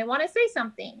 so, and they want to say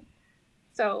something.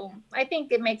 So I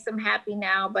think it makes them happy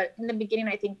now. But in the beginning,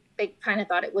 I think they kind of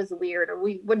thought it was weird. Or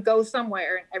we would go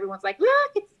somewhere and everyone's like,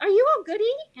 look, are you all goody?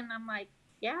 And I'm like,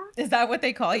 yeah. Is that what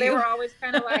they call you? They were always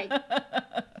kind of like,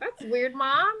 that's weird,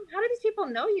 Mom. How do these people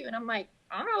know you? And I'm like,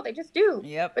 I don't know. They just do.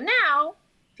 Yep. But now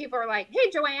people are like,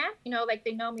 hey, Joanne, like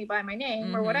they know me by my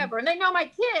name or whatever. And they know my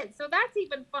kids. So that's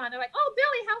even fun. They're like, oh,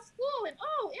 Billy, how's school? And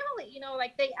oh, Emily,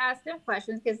 like they ask them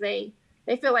questions because they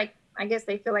feel like I guess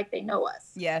they feel like they know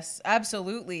us. Yes,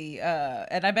 absolutely.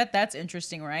 And I bet that's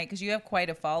interesting, right? Because you have quite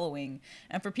a following.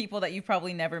 And for people that you've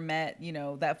probably never met,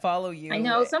 that follow I you.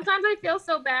 know. Sometimes I feel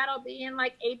so bad. I'll be in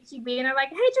like HEB and they're like,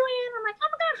 "Hey, Joanne." I'm like, "Oh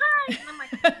my God, hi!" And I'm like,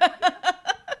 "Oh my God."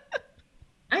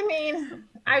 I mean,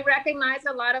 I recognize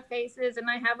a lot of faces, and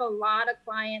I have a lot of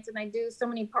clients, and I do so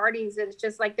many parties that it's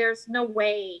just like there's no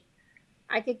way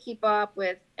I could keep up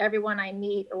with everyone I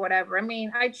meet or whatever. I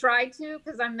mean, I try to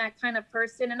because I'm that kind of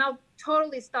person, and I'll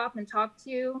totally stop and talk to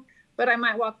you, but I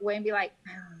might walk away and be like,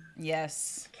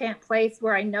 Yes. can't place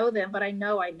where I know them, but I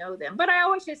know them. But I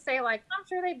always just say, like, I'm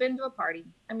sure they've been to a party.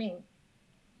 I mean,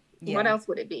 what Yeah. else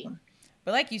would it be?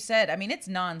 But like you said, I mean, it's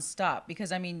nonstop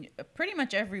because, I mean, pretty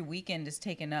much every weekend is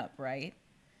taken up, right?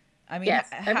 I mean, Yes,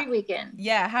 every weekend.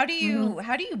 yeah, Mm-hmm.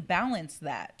 how do you balance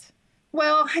that?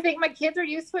 Well, I think my kids are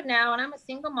used to it now, and I'm a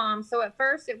single mom. So at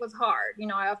first it was hard. You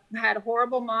know, I had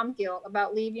horrible mom guilt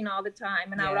about leaving all the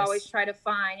time. And I would always Yes. try to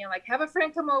find, like have a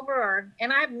friend come over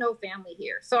and I have no family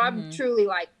here. So I'm Mhm. truly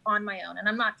like on my own. And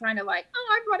I'm not trying to like,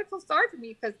 oh, everybody feel sorry for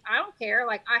me because I don't care.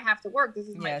 Like I have to work. This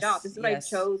is my job. Yes. This is what I Yes.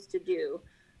 chose to do.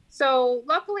 So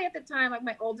luckily at the time, like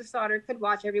my oldest daughter could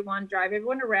watch everyone, drive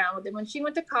everyone around. And when she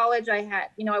went to college, I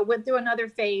went through another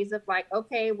phase of like,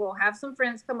 okay, we'll have some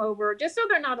friends come over just so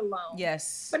they're not alone.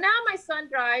 Yes. But now my son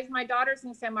drives. My daughter's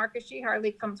in San Marcos. She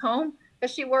hardly comes home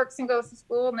because she works and goes to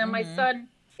school. And then my Mhm. son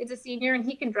is a senior and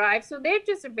he can drive. So they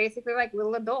just are basically like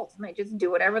little adults and they just do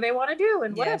whatever they want to do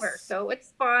and whatever. Yes. So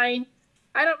it's fine.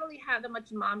 I don't really have that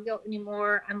much mom guilt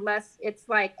anymore unless it's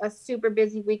like a super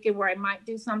busy weekend where I might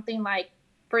do something like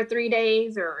for 3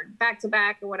 days or back to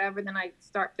back or whatever. Then I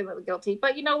start feeling guilty.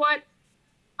 But you know what?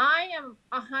 I am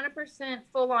 100%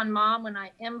 full on mom when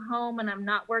I am home and I'm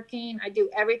not working. I do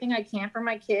everything I can for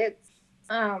my kids.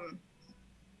 Um,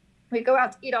 we go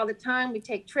out to eat all the time. We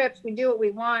take trips. We do what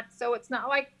we want. So it's not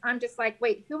like I'm just like,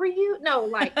 wait, who are you? No,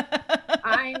 like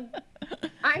I'm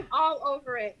I'm all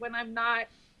over it when I'm not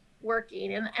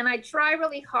working, and I try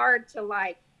really hard to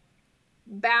like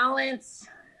balance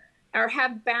or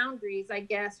have boundaries, I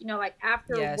guess, like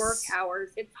after work Yes.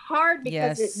 hours. It's hard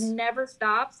because it Yes. never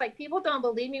stops. Like people don't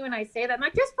believe me when I say that. I'm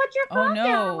like, just put your Oh phone down.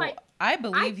 I'm no. like, I I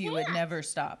believe you. It can't. never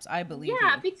stops. I believe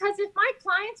Yeah, you. because if my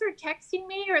clients are texting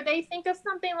me or they think of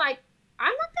something like,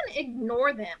 I'm not going to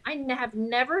ignore them. Have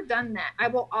never done that. I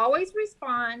will always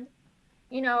respond.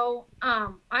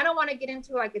 I don't want to get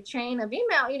into like a chain of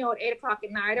email, at 8 o'clock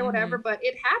at night or whatever, Mhm. but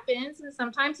it happens. And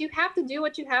sometimes you have to do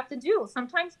what you have to do.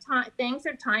 Sometimes things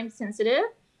are time sensitive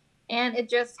and it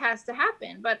just has to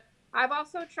happen. But I've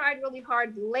also tried really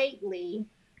hard lately,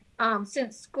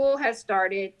 since school has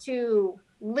started, to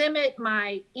limit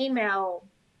my email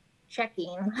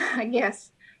checking, I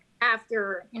guess,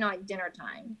 after like dinner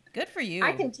time. Good for I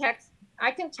you. can text.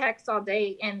 I can text all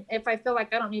day, and if I feel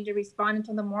like I don't need to respond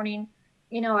until the morning,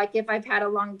 like if I've had a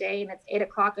long day and it's 8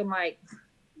 o'clock, I'm like,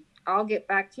 I'll get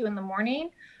back to you in the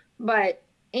morning. But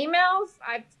emails,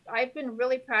 I've been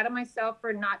really proud of myself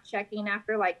for not checking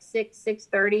after like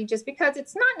 6:30, just because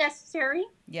it's not necessary.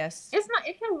 Yes. It's not.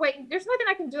 It can wait. There's nothing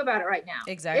I can do about it right now.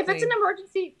 If it's an Exactly.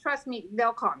 emergency, trust me,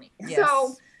 they'll call me. So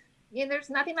Yes. there's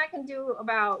nothing I can do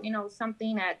about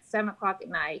something at 7 o'clock at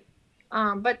night.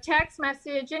 But text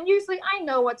message, and usually I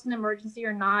know what's an emergency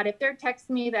or not. If they're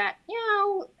texting me that,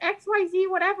 XYZ,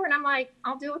 whatever, and I'm like,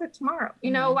 I'll deal with it tomorrow.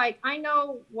 Mhm. Like I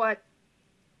know what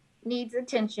needs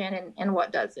attention and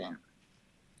what doesn't.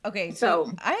 Okay, so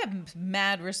So, I have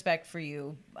mad respect for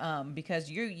you, because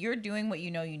you're doing what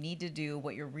you know you need to do,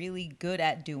 what you're really good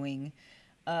at doing,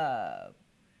 uh,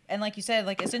 and like you said,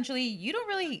 like essentially, you don't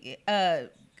really,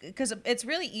 because it's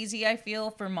really easy, I feel,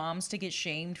 for moms to get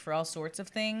shamed for all sorts of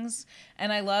things,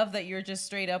 and I love that you're just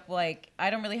straight up like,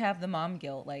 I don't really have the mom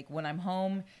guilt. Like when I'm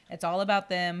home, it's all about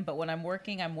them, but when I'm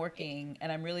working,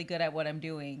 and I'm really good at what I'm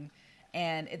doing,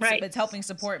 and right. it's helping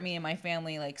support me and my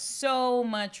family. Like so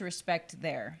much respect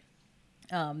there.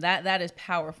 That is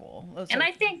powerful. And So,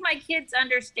 I think my kids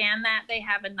understand that. They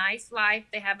have a nice life.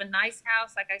 They have a nice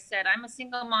house. Like I said, I'm a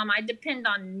single mom. I depend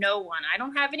on no one. I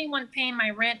don't have anyone paying my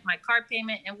rent, my car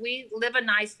payment, and we live a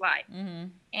nice life. mm-hmm.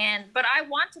 But I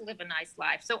want to live a nice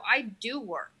life. So I do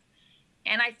work.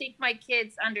 And I think my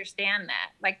kids understand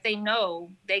that. Like they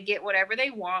know they get whatever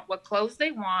they want, what clothes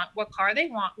they want, what car they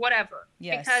want, whatever.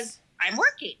 Yes. Because I'm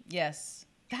working. Yes.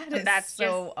 That So is that's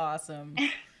so just awesome.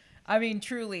 I mean,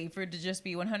 truly, for it to just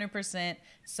be 100%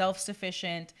 self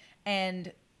sufficient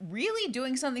and really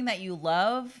doing something that you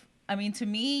love. I mean, to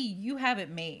me, you have it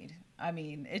made. I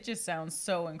mean, it just sounds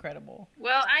so incredible.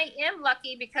 Well, I am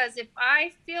lucky because if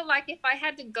I feel like if I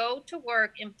had to go to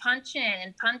work and punch in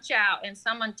and punch out and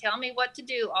someone tell me what to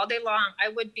do all day long, I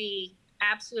would be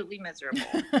absolutely miserable.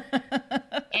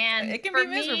 And It can for be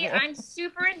me, miserable. I'm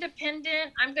super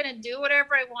independent. I'm going to do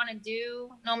whatever I want to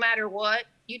do, no matter what.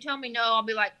 You tell me no, I'll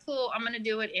be like, cool, I'm going to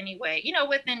do it anyway,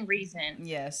 within reason.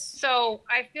 Yes. So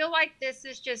I feel like this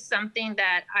is just something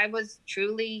that I was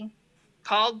truly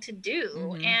called to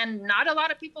do. And not a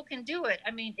lot of people can do it.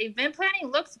 I mean, event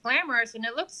planning looks glamorous and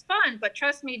it looks fun, but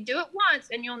trust me, do it once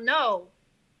and you'll know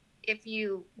if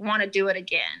you want to do it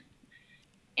again.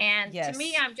 And to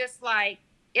me, I'm just like,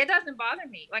 it doesn't bother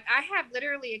me. Like, I have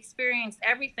literally experienced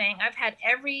everything. I've had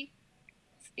every,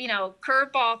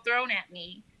 curveball thrown at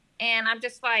me. And I'm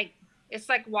just like, it's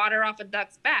like water off a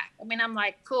duck's back. I mean, I'm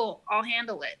like, cool, I'll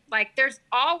handle it. Like, there's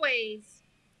always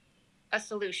a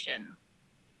solution.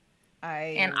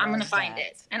 And I'm going to find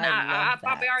it. And I'll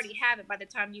probably already have it by the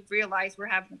time you've realized we're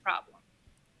having a problem.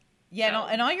 Yeah,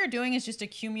 and all you're doing is just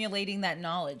accumulating that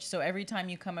knowledge. So every time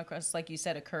you come across, like you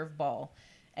said, a curveball,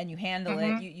 and you handle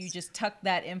it, you just tuck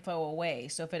that info away.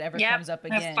 So if it ever comes up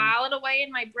again, I file it away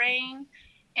in my brain.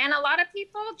 And a lot of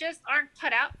people just aren't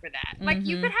cut out for that. Like,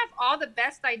 you could have all the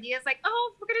best ideas, like,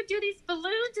 oh, we're going to do these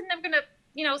balloons and I'm going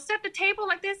to, set the table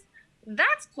like this.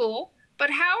 That's cool. But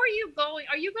how are you going?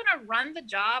 Are you going to run the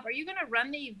job? Are you going to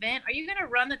run the event? Are you going to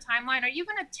run the timeline? Are you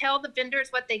going to tell the vendors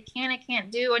what they can and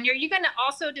can't do? And are you going to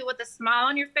also do it with a smile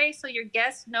on your face so your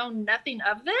guests know nothing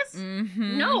of this?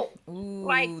 No. Ooh,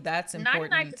 like, that's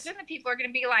important. 99% of people are going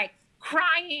to be like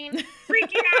crying,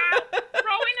 freaking out,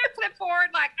 throwing their clipboard.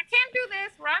 Like, I can't do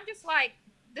this. Where I'm just like,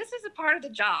 this is a part of the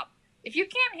job. If you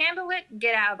can't handle it,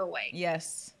 get out of the way.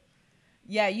 Yes.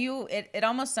 Yeah, it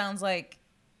almost sounds like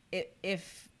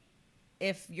if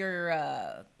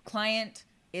your client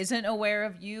isn't aware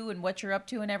of you and what you're up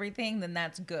to and everything, then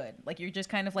that's good. Like, you're just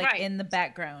kind of like in the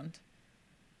background.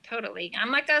 Totally.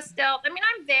 I'm like a stealth. I mean,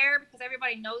 I'm there because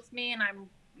everybody knows me and I'm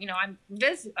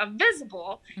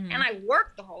visible and I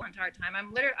work the whole entire time.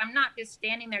 I'm not just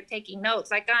standing there taking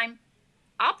notes. Like,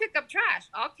 I'll pick up trash.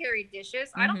 I'll carry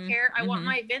dishes. I don't care. I want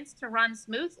my events to run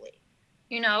smoothly,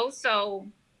 so.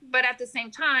 But at the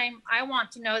same time, I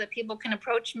want to know that people can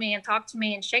approach me and talk to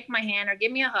me and shake my hand or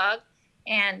give me a hug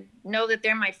and know that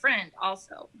they're my friend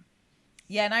also.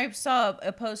 Yeah, and I saw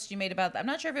a post you made about that. I'm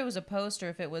not sure if it was a post or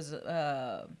if it was,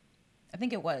 I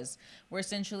think it was, where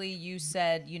essentially you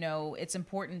said, it's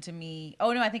important to me.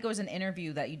 Oh, no, I think it was an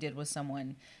interview that you did with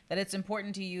someone, that it's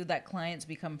important to you that clients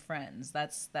become friends.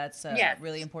 That's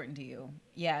really important to you.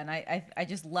 Yeah, and I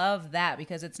just love that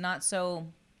because it's not so...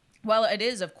 Well, it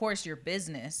is, of course, your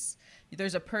business.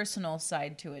 There's a personal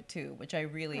side to it, too, which I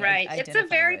really identify It's a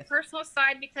very with. personal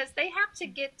side because they have to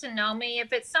get to know me.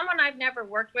 If it's someone I've never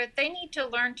worked with, they need to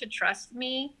learn to trust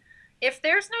me. If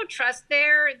there's no trust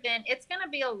there, then it's going to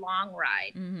be a long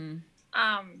ride.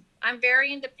 I'm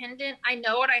very independent. I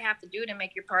know what I have to do to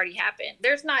make your party happen.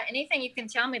 There's not anything you can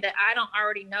tell me that I don't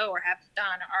already know or haven't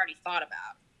done or already thought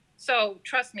about. So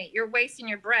trust me, you're wasting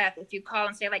your breath if you call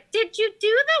and say, like, did you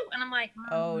do that? And I'm like,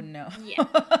 oh, no. Yeah.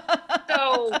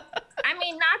 So, I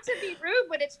mean, not to be rude,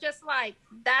 but it's just like,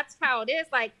 that's how it is.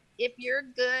 Like, if you're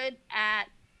good at,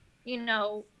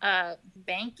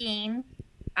 banking,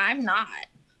 I'm not.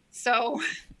 So,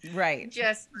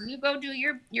 just you go do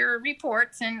your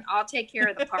reports and I'll take care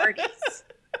of the parties.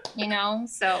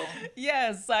 So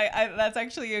yes, I that's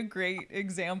actually a great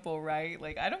example, right?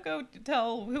 Like, I don't go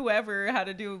tell whoever how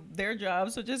to do their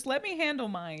job, so just let me handle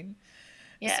mine.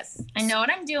 Yes, I know what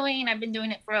I'm doing. I've been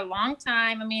doing it for a long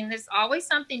time. I mean, there's always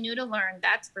something new to learn,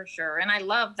 that's for sure, and I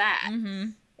love that.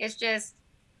 It's just,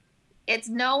 it's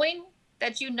knowing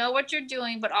that you know what you're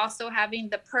doing, but also having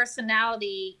the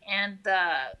personality and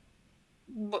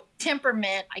the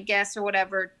temperament, I guess, or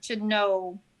whatever, to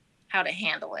know how to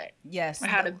handle it. Yes. Or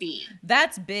how to be.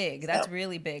 That's big. That's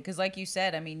really big. Because like you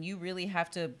said, I mean, you really have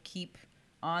to keep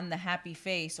on the happy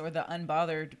face or the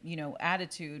unbothered,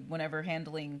 attitude whenever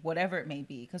handling whatever it may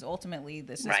be. Because ultimately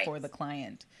this is for the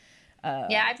client.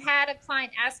 Yeah, I've had a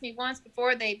client ask me once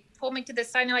before, they pulled me to the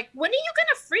side and they're like, when are you going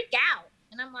to freak out?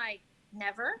 And I'm like,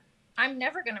 never. I'm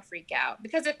never going to freak out.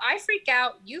 Because if I freak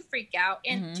out, you freak out,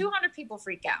 and 200 people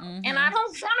freak out. And I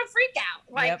don't want to freak out.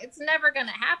 Like, it's never going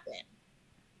to happen.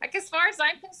 Like, as far as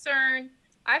I'm concerned,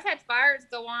 I've had fires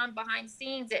go on behind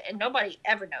scenes and nobody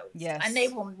ever knows. Yes. And they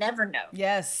will never know.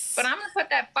 Yes. But I'm going to put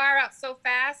that fire out so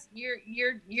fast,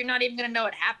 you're not even going to know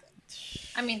it happened.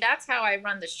 I mean, that's how I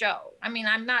run the show. I mean,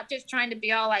 I'm not just trying to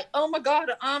be all like, oh my God,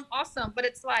 I'm awesome. But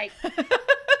it's like,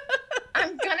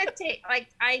 I'm going to take, like,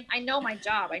 I know my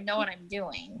job. I know what I'm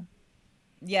doing.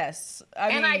 Yes.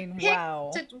 I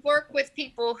pick to work with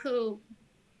people who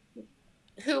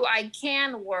I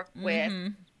can work with,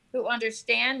 who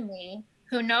understand me,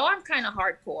 who know I'm kind of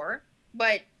hardcore,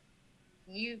 but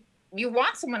you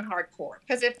want someone hardcore,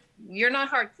 because if you're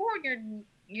not hardcore,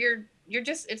 you're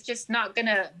just, it's just not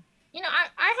gonna,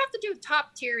 I have to do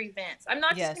top tier events. I'm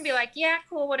not just gonna be like, yeah,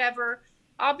 cool, whatever.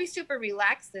 I'll be super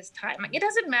relaxed this time. Like, it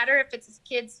doesn't matter if it's a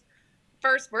kid's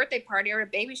first birthday party or a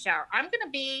baby shower. I'm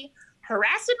gonna be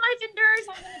harassing my vendors.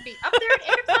 I'm gonna be up there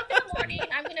at 8 o'clock in the morning.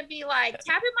 I'm gonna be like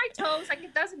tapping my toes. Like,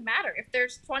 it doesn't matter if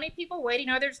there's 20 people waiting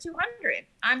or there's 200.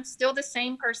 I'm still the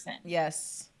same person.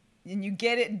 Yes. And you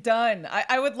get it done.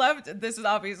 I would love to, this is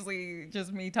obviously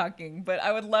just me talking, but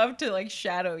I would love to like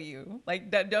shadow you. Like,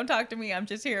 don't talk to me. I'm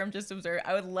just here. I'm just observing.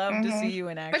 I would love to see you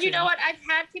in action. But you know what? I've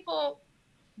had people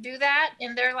do that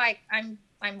and they're like, I'm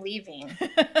leaving.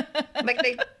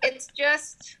 Like, it's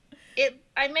just,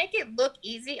 I make it look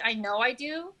easy. I know I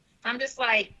do. I'm just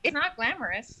like, it's not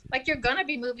glamorous. Like, you're going to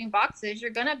be moving boxes.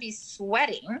 You're going to be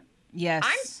sweating. Yes.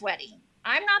 I'm sweating.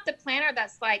 I'm not the planner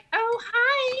that's like, oh,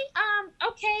 hi.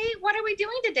 Okay, what are we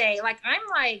doing today? Like, I'm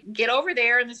like, get over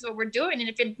there and this is what we're doing. And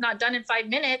if it's not done in 5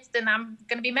 minutes, then I'm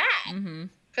going to be mad.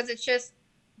 Because it's just,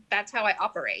 that's how I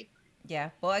operate.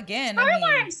 Yeah. Well, again, I mean,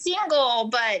 I'm single,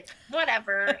 but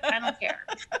whatever. I don't care.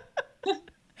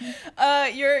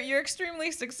 You're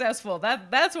extremely successful.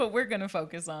 That's what we're gonna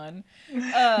focus on.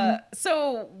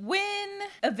 So when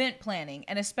event planning,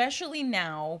 and especially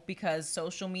now because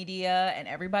social media and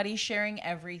everybody's sharing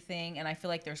everything, and I feel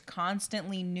like there's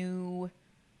constantly new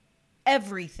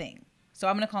everything. So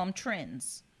I'm gonna call them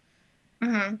trends.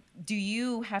 Do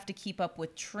you have to keep up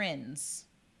with trends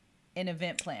in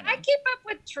event planning? I keep up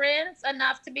with trends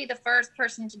enough to be the first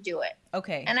person to do it.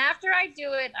 Okay. And after I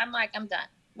do it, I'm like, I'm done.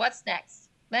 What's next?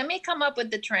 Let me come up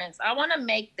with the trends. I want to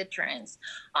make the trends.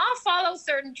 I'll follow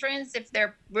certain trends if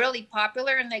they're really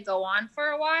popular and they go on for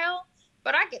a while,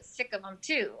 but I get sick of them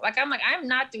too. Like, I'm like, I'm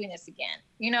not doing this again,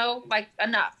 like,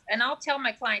 enough. And I'll tell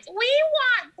my clients, we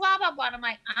want blah, blah, blah. And I'm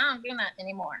like, I don't do that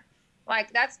anymore.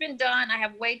 Like, that's been done. I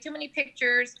have way too many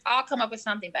pictures. I'll come up with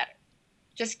something better.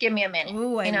 Just give me a minute.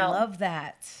 Ooh, I love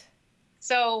that.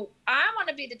 So I want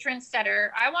to be the trendsetter.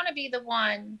 I want to be the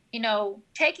one,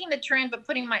 taking the trend, but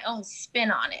putting my own spin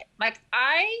on it. Like,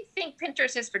 I think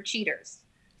Pinterest is for cheaters.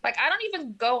 Like, I don't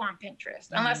even go on Pinterest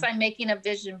unless I'm making a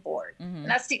vision board. And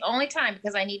that's the only time,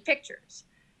 because I need pictures.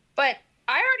 But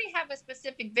I already have a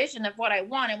specific vision of what I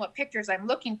want and what pictures I'm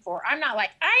looking for. I'm not like,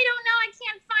 I don't know, I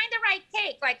can't find the right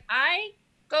cake. Like, I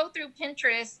go through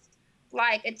Pinterest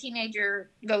like a teenager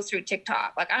goes through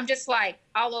TikTok. Like, I'm just like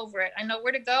all over it. I know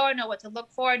where to go. I know what to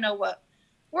look for. I know what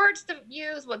words to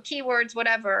use, what keywords,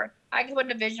 whatever. I can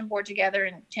put a vision board together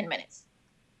in 10 minutes.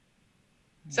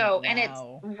 So, and it's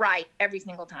right every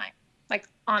single time. Like,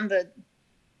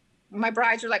 my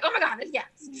brides are like, oh my God, yeah,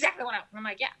 that's exactly what I want. I'm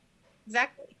like, yeah,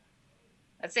 exactly.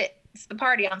 That's it. It's the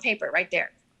party on paper right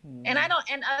there. And I don't,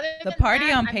 and other the party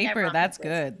that, on paper, that's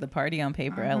good. The party on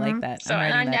paper. I like that. So,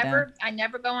 and I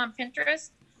never go on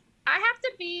Pinterest. I have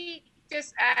to be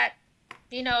just at,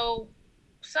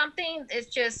 something is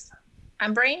just,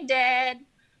 I'm brain dead.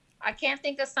 I can't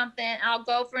think of something. I'll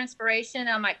go for inspiration.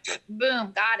 I'm like,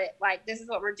 boom, got it. Like, this is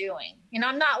what we're doing.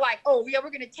 I'm not like, oh yeah,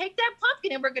 we're going to take that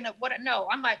pumpkin and we're going to, no,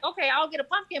 I'm like, okay, I'll get a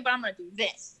pumpkin, but I'm going to do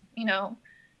this,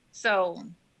 So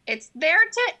it's there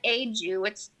to aid you.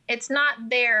 It's not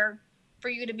there for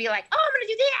you to be like, oh, I'm going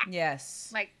to do that.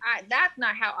 Yes. Like, that's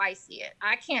not how I see it.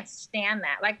 I can't stand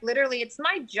that. Like, literally, it's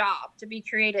my job to be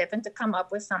creative and to come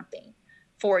up with something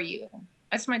for you.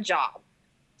 That's my job.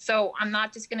 So I'm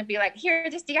not just going to be like, here,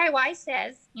 this DIY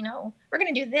says, we're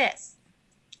going to do this.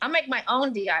 I'll make my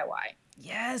own DIY.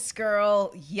 Yes,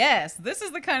 girl. Yes. This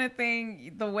is the kind of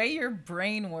thing, the way your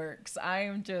brain works. I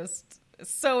am just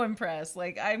so impressed.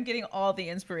 Like, I'm getting all the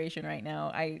inspiration right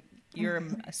now. You're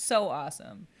so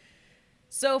awesome.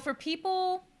 So for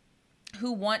people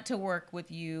who want to work with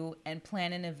you and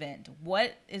plan an event,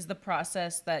 what is the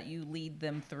process that you lead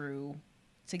them through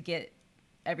to get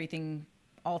everything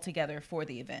all together for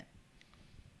the event?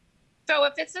 So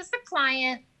if it's just a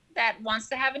client that wants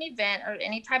to have an event or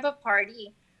any type of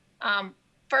party,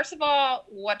 first of all,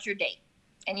 what's your date?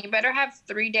 And you better have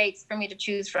 3 dates for me to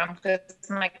choose from, because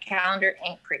my calendar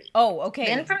ain't pretty. Oh, okay.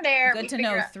 Then from there, good to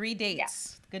know. 3 dates.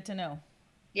 Yeah. Good to know.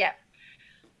 Yeah.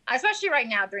 Especially right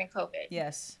now during COVID.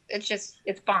 Yes. It's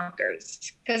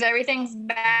bonkers because everything's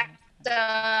backed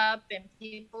up and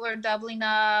people are doubling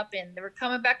up and they were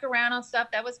coming back around on stuff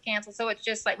that was canceled. So it's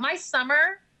just like, my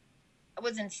summer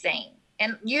was insane.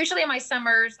 And usually my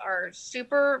summers are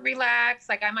super relaxed.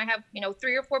 Like, I might have,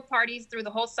 3 or 4 parties through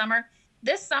the whole summer.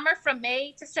 This summer from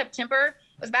May to September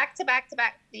was back to back to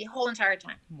back the whole entire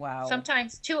time. Wow.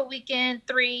 Sometimes 2 a weekend,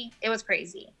 3. It was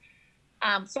crazy.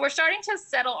 So we're starting to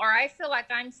settle, or I feel like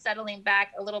I'm settling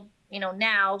back a little,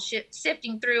 now,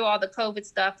 sifting through all the COVID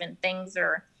stuff, and things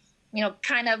are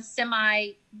kind of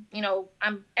semi,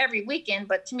 I'm every weekend,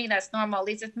 but to me that's normal. At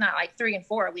least it's not like 3 and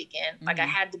 4 a weekend like I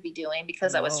had to be doing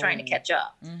because I was trying to catch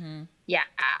up. Yeah.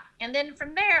 And then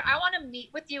from there, I want to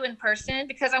meet with you in person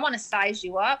because I want to size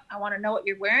you up. I want to know what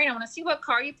you're wearing. I want to see what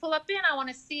car you pull up in. I want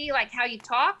to see like how you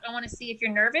talk. I want to see if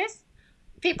you're nervous.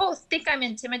 People think I'm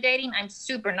intimidating. I'm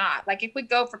super not. Like if we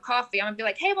go for coffee, I'm gonna be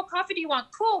like, hey, what coffee do you want?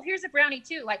 Cool, here's a brownie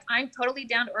too. Like I'm totally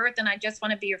down to earth and I just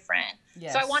want to be your friend.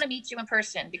 Yes. So I want to meet you in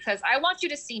person because I want you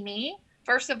to see me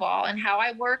first of all and how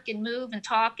I work and move and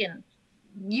talk, and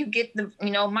you get the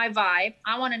my vibe.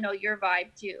 I want to know your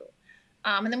vibe too.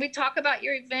 And then we talk about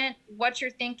your event, what you're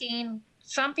thinking.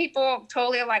 Some people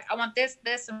totally are like, I want this,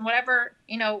 and whatever,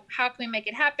 how can we make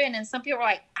it happen? And some people are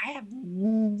like, I have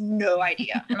no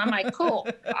idea. And I'm like, cool,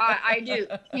 I do,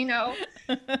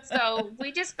 So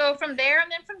we just go from there.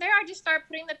 And then from there, I just start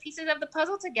putting the pieces of the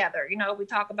puzzle together. We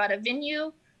talk about a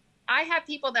venue. I have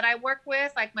people that I work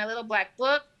with, like my little black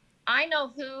book. I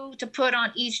know who to put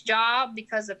on each job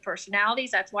because of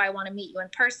personalities. That's why I want to meet you in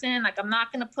person. Like I'm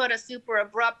not going to put a super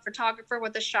abrupt photographer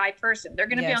with a shy person. They're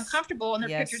going to be uncomfortable and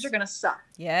their pictures are going to suck.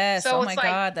 Yes. So oh my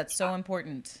God, that's so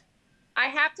important. I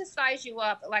have to size you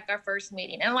up at like our first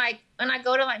meeting. And like when I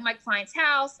go to like my client's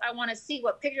house, I want to see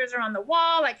what pictures are on the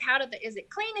wall. Like is it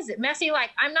clean? Is it messy?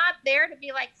 Like I'm not there to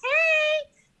be like,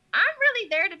 hey, I'm really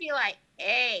there to be like,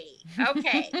 hey,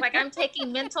 okay. Like I'm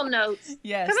taking mental notes.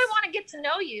 Yes. Because I want to get to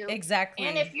know you. Exactly.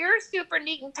 And if you're super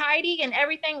neat and tidy and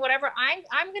everything, whatever,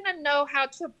 I'm going to know how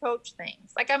to approach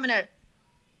things. Like I'm going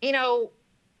to,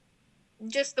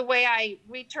 just the way I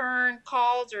return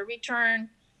calls or return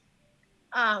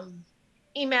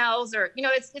emails or,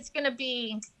 it's going to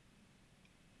be,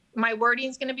 my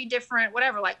wording's going to be different,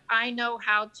 whatever. Like I know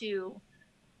how to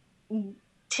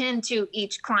tend to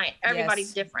each client.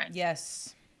 Everybody's different.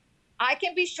 Yes. I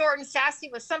can be short and sassy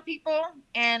with some people,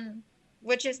 and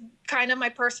which is kind of my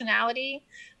personality,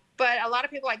 but a lot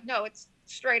of people are like, no, it's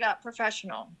straight up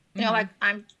professional. Like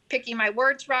I'm picking my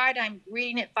words right. I'm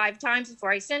reading it 5 times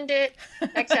before I send it,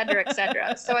 et cetera, et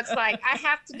cetera. So it's like, I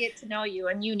have to get to know you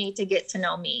and you need to get to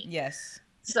know me. Yes.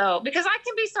 So, because I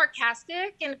can be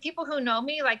sarcastic and people who know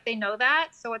me, like they know that.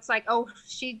 So it's like, oh,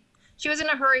 she was in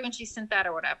a hurry when she sent that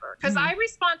or whatever. Because I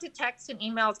respond to texts and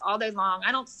emails all day long.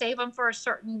 I don't save them for a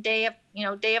certain day of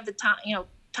the time,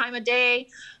 time of day.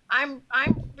 I'm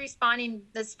responding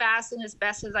as fast and as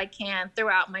best as I can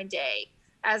throughout my day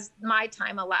as my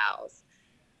time allows.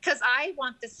 Because I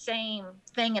want the same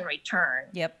thing in return.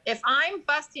 Yep. If I'm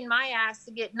busting my ass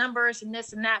to get numbers and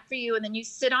this and that for you, and then you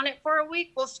sit on it for a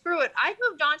week, well, screw it. I've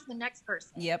moved on to the next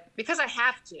person. Yep. Because I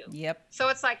have to. Yep. So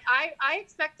it's like I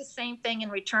expect the same thing in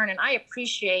return, and I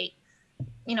appreciate,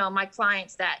 my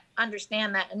clients that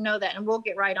understand that and know that, and we'll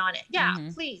get right on it. Yeah,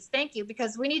 please, thank you,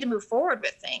 because we need to move forward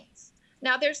with things.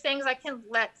 Now, there's things I can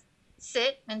let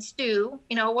sit and stew,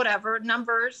 whatever,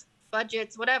 numbers,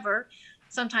 budgets, whatever.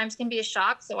 Sometimes can be a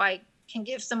shock, so I can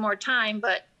give some more time.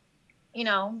 But,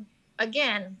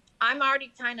 again, I'm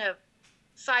already kind of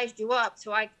sized you up,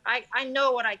 so I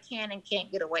know what I can and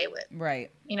can't get away with.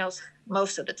 Right.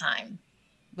 Most of the time.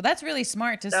 Well, that's really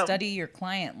smart to study your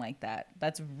client like that.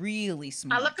 That's really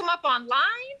smart. I look them up online.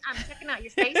 I'm checking out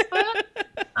your Facebook.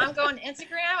 I'm going to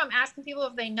Instagram. I'm asking people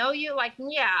if they know you. Like,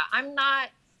 yeah,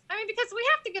 because we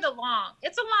have to get along.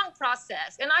 It's a long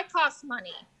process, and I cost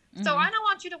money. So I don't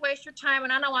want you to waste your time,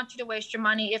 and I don't want you to waste your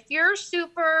money. If you're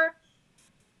super,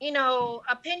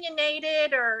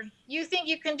 opinionated, or you think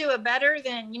you can do it better,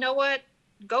 then you know what?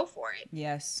 Go for it.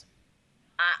 Yes.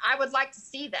 I would like to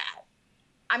see that.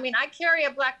 I mean, I carry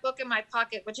a black book in my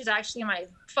pocket, which is actually my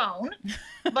phone,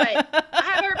 but I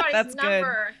have everybody's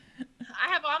number. Good. I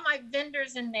have all my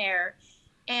vendors in there,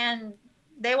 and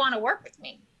they want to work with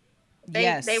me.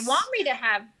 They want me to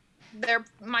have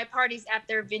my parties at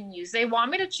their venues. They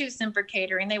want me to choose them for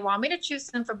catering. They want me to choose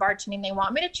them for bartending. They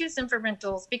want me to choose them for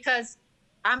rentals, because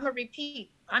I'm a repeat.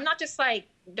 I'm not just like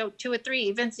 2 or 3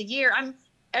 events a year. I'm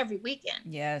every weekend.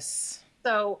 Yes.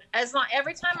 So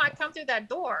every time I come through that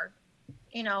door,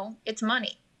 it's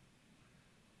money.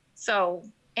 So,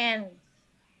 and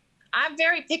I'm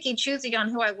very picky, choosy on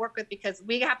who I work with, because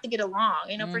we have to get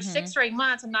along. For 6 or 8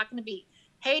 months, I'm not going to be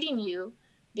hating you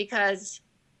because,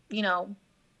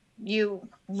 you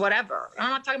whatever.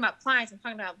 I'm not talking about clients. I'm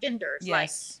talking about vendors.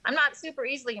 Yes. Like, I'm not super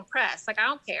easily impressed. Like, I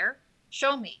don't care.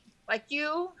 Show me. Like,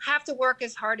 you have to work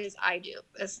as hard as I do.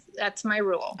 That's my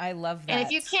rule. I love that. And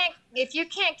if you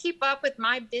can't keep up with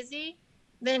my busy,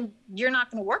 then you're not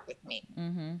going to work with me.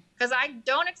 Because I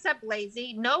don't accept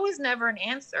lazy. No is never an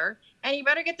answer. And you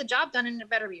better get the job done, and it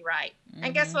better be right.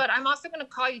 And guess what? I'm also going to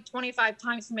call you 25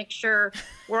 times to make sure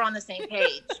we're on the same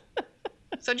page.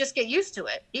 So just get used to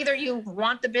it. Either you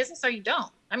want the business or you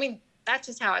don't. I mean, that's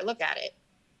just how I look at it.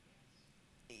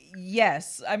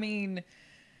 Yes. I mean,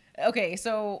 okay,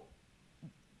 so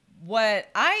what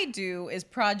I do is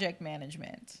project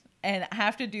management and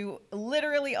have to do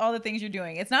literally all the things you're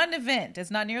doing. It's not an event.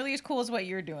 It's not nearly as cool as what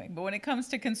you're doing. But when it comes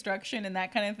to construction and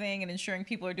that kind of thing and ensuring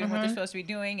people are doing what they're supposed to be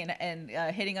doing and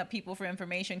hitting up people for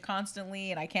information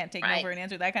constantly and I can't take no for an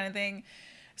answer, that kind of thing.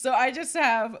 So I just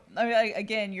have, I mean,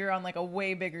 again, you're on like a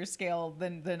way bigger scale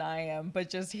than I am, but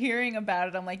just hearing about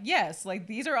it, I'm like, yes, like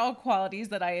these are all qualities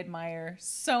that I admire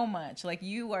so much. Like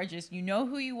you are just, you know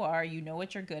who you are, you know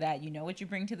what you're good at, you know what you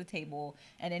bring to the table,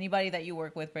 and anybody that you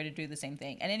work with better do the same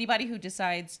thing. And anybody who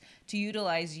decides to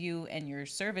utilize you and your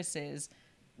services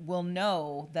will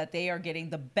know that they are getting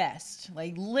the best,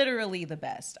 like literally the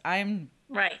best.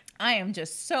 Right. I am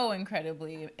just so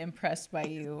incredibly impressed by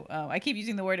you. I keep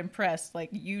using the word impressed, like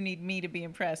you need me to be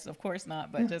impressed. Of course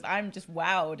not, but I'm just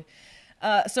wowed.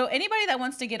 So anybody that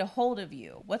wants to get a hold of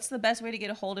you, what's the best way to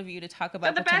get a hold of you to talk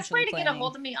about? So the best way to get a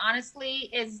hold of me, honestly,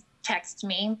 is text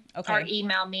me or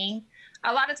email me.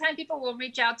 A lot of time people will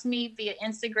reach out to me via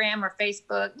Instagram or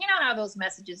Facebook. You know how those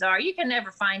messages are. You can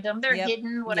never find them. They're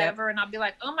hidden, whatever. And I'll be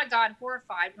like, oh my God,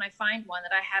 horrified when I find one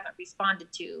that I haven't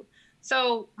responded to.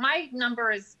 So my number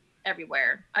is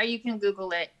everywhere. You can Google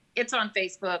it. It's on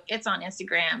Facebook. It's on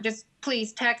Instagram. Just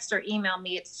please text or email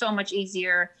me. It's so much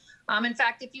easier. In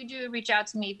fact, if you do reach out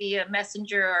to me via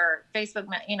Messenger or Facebook,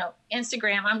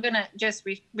 Instagram, I'm going to just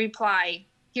reply,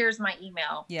 here's my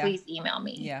email. Yeah. Please email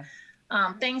me. Yeah.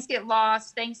 Things get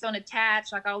lost. Things don't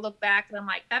attach. Like I'll look back and I'm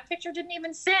like, that picture didn't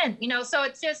even send, so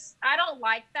it's just, I don't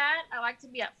like that. I like to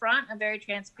be upfront. I'm very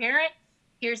transparent.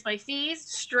 Here's my fees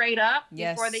straight up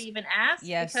before they even ask.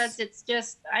 Yes. Because it's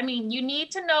just, I mean, you need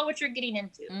to know what you're getting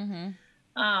into.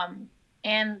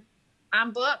 And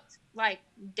I'm booked, like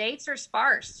dates are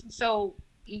sparse. So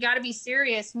you got to be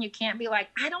serious and you can't be like,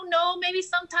 I don't know, maybe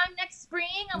sometime next spring.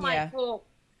 I'm like, well,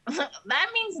 that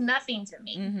means nothing to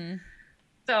me.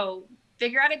 So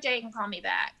figure out a date and call me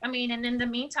back. I mean, and in the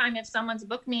meantime, if someone's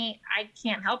booked me, I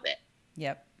can't help it.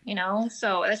 Yep.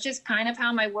 So that's just kind of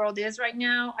how my world is right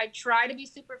now. I try to be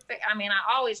super fair. I mean,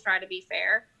 I always try to be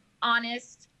fair,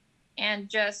 honest, and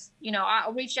just,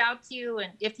 I'll reach out to you.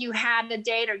 And if you had a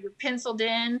date or you're penciled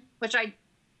in, which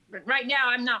right now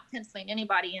I'm not penciling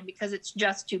anybody in because it's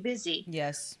just too busy.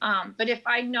 Yes. But if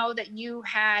I know that you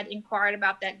had inquired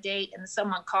about that date and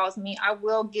someone calls me, I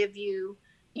will give you,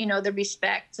 the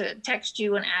respect to text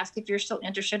you and ask if you're still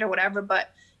interested or whatever.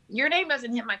 But your name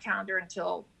doesn't hit my calendar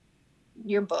until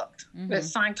you're booked with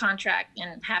signed contract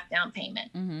and half down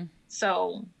payment.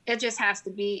 So it just has to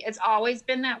be, it's always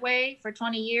been that way for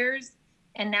 20 years.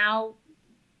 And now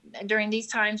during these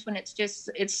times when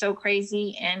it's so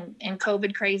crazy and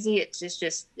COVID crazy,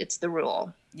 it's the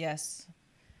rule. Yes.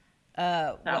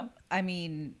 Well, I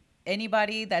mean,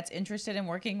 anybody that's interested in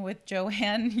working with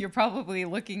Joanne, you're probably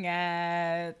looking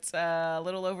at a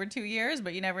little over 2 years,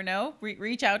 but you never know.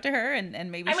 Reach out to her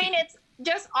and maybe. It's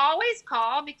just always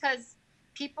call because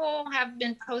people have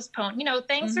been postponed.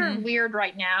 Things are weird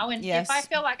right now. And if I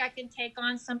feel like I can take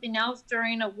on something else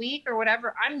during a week or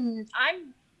whatever, I'm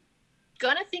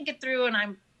going to think it through and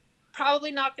I'm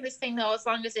probably not going to say no as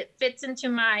long as it fits into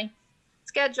my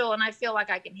schedule and I feel like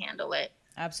I can handle it.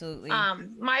 Absolutely.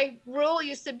 My rule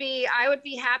used to be I would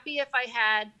be happy if I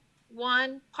had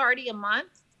one party a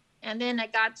month. And then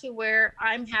it got to where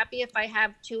I'm happy if I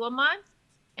have 2 a month.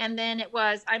 And then it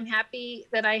was, I'm happy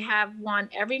that I have one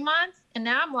every month. And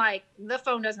now I'm like, the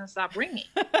phone doesn't stop ringing.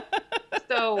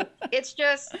 So it's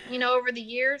just, over the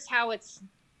years, how it's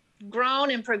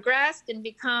grown and progressed and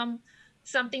become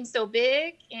something so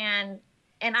big. And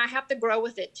I have to grow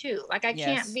with it too. Like I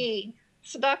can't be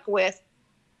stuck with,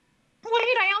 wait,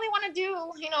 I only want to do,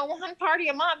 one party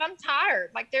a month. I'm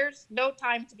tired. Like there's no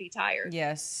time to be tired.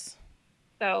 Yes.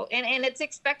 So, and it's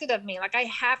expected of me. Like I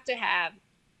have to have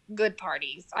good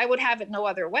parties. I would have it no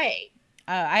other way.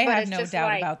 I have no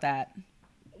doubt about that.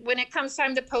 When it comes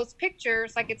time to post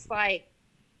pictures, it's like,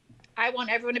 I want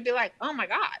everyone to be like, oh my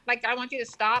God. Like, I want you to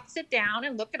stop, sit down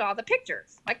and look at all the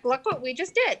pictures. Like, look what we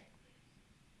just did.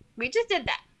 We just did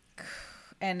that.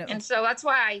 And so that's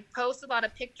why I post a lot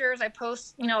of pictures. I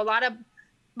post, a lot of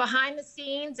behind the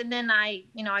scenes. And then I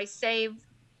save,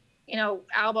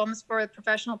 albums for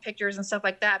professional pictures and stuff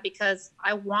like that, because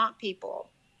I want people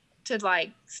to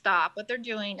stop what they're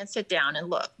doing and sit down and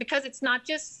look, because it's not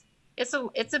just, it's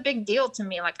a big deal to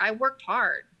me. Like I worked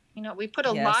hard, we put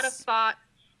a lot of thought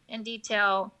and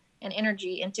detail and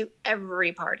energy into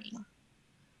every party.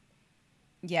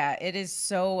 Yeah, it is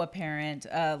so apparent.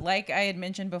 Like I had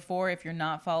mentioned before, if you're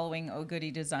not following Oh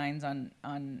Goody Designs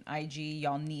on IG,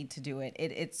 y'all need to do it.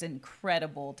 It's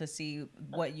incredible to see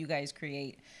what you guys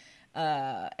create.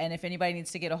 And if anybody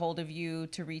needs to get a hold of you,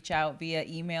 to reach out via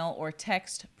email or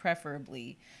text,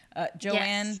 preferably.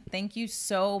 Joanne, Yes. thank you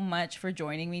so much for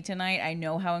joining me tonight. I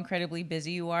know how incredibly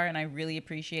busy you are, and I really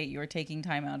appreciate your taking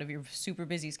time out of your super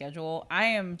busy schedule. I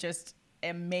am just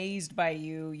amazed by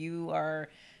you. You are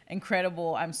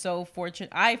incredible. I'm so fortunate.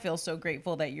 I feel so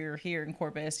grateful that you're here in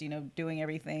Corpus, doing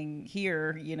everything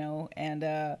here,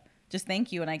 and just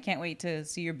thank you. And I can't wait to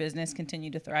see your business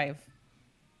continue to thrive.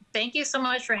 Thank you so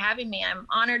much for having me. I'm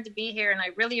honored to be here, and I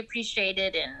really appreciate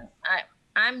it. And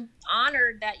I'm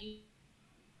honored that you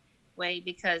way,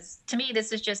 because to me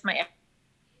this is just my,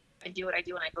 I do what I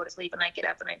do and I go to sleep and I get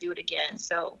up and I do it again.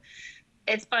 So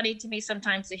it's funny to me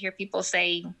sometimes to hear people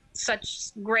say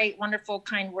such great, wonderful,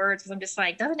 kind words. I'm just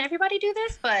like, doesn't everybody do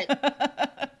this?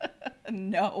 But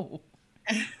No.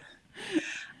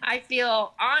 I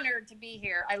feel honored to be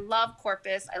here. I love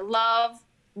Corpus. I love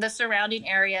the surrounding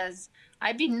areas.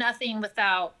 I'd be nothing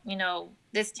without,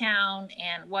 this town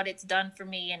and what it's done for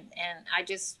me. And I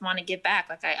just want to give back.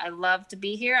 Like, I love to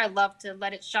be here. I love to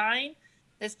let it shine.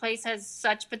 This place has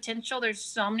such potential. There's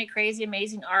so many crazy,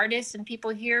 amazing artists and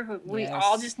people here who we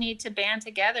all just need to band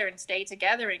together and stay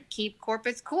together and keep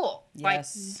Corpus cool.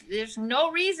 Yes. Like, there's no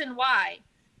reason why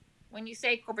when you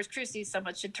say Corpus Christi,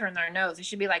 someone should turn their nose. It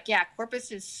should be like, yeah,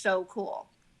 Corpus is so cool.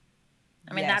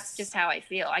 I mean, that's just how I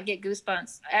feel. I get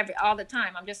goosebumps all the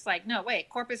time. I'm just like, no, wait,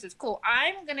 Corpus is cool.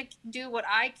 I'm going to do what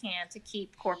I can to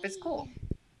keep Corpus cool.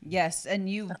 Yes, and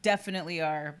you definitely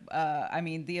are. I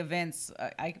mean, the events,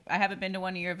 I haven't been to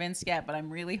one of your events yet, but I'm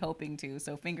really hoping to.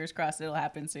 So fingers crossed it'll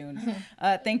happen soon.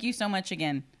 Thank you so much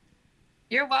again.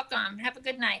 You're welcome. Have a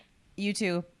good night. You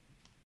too.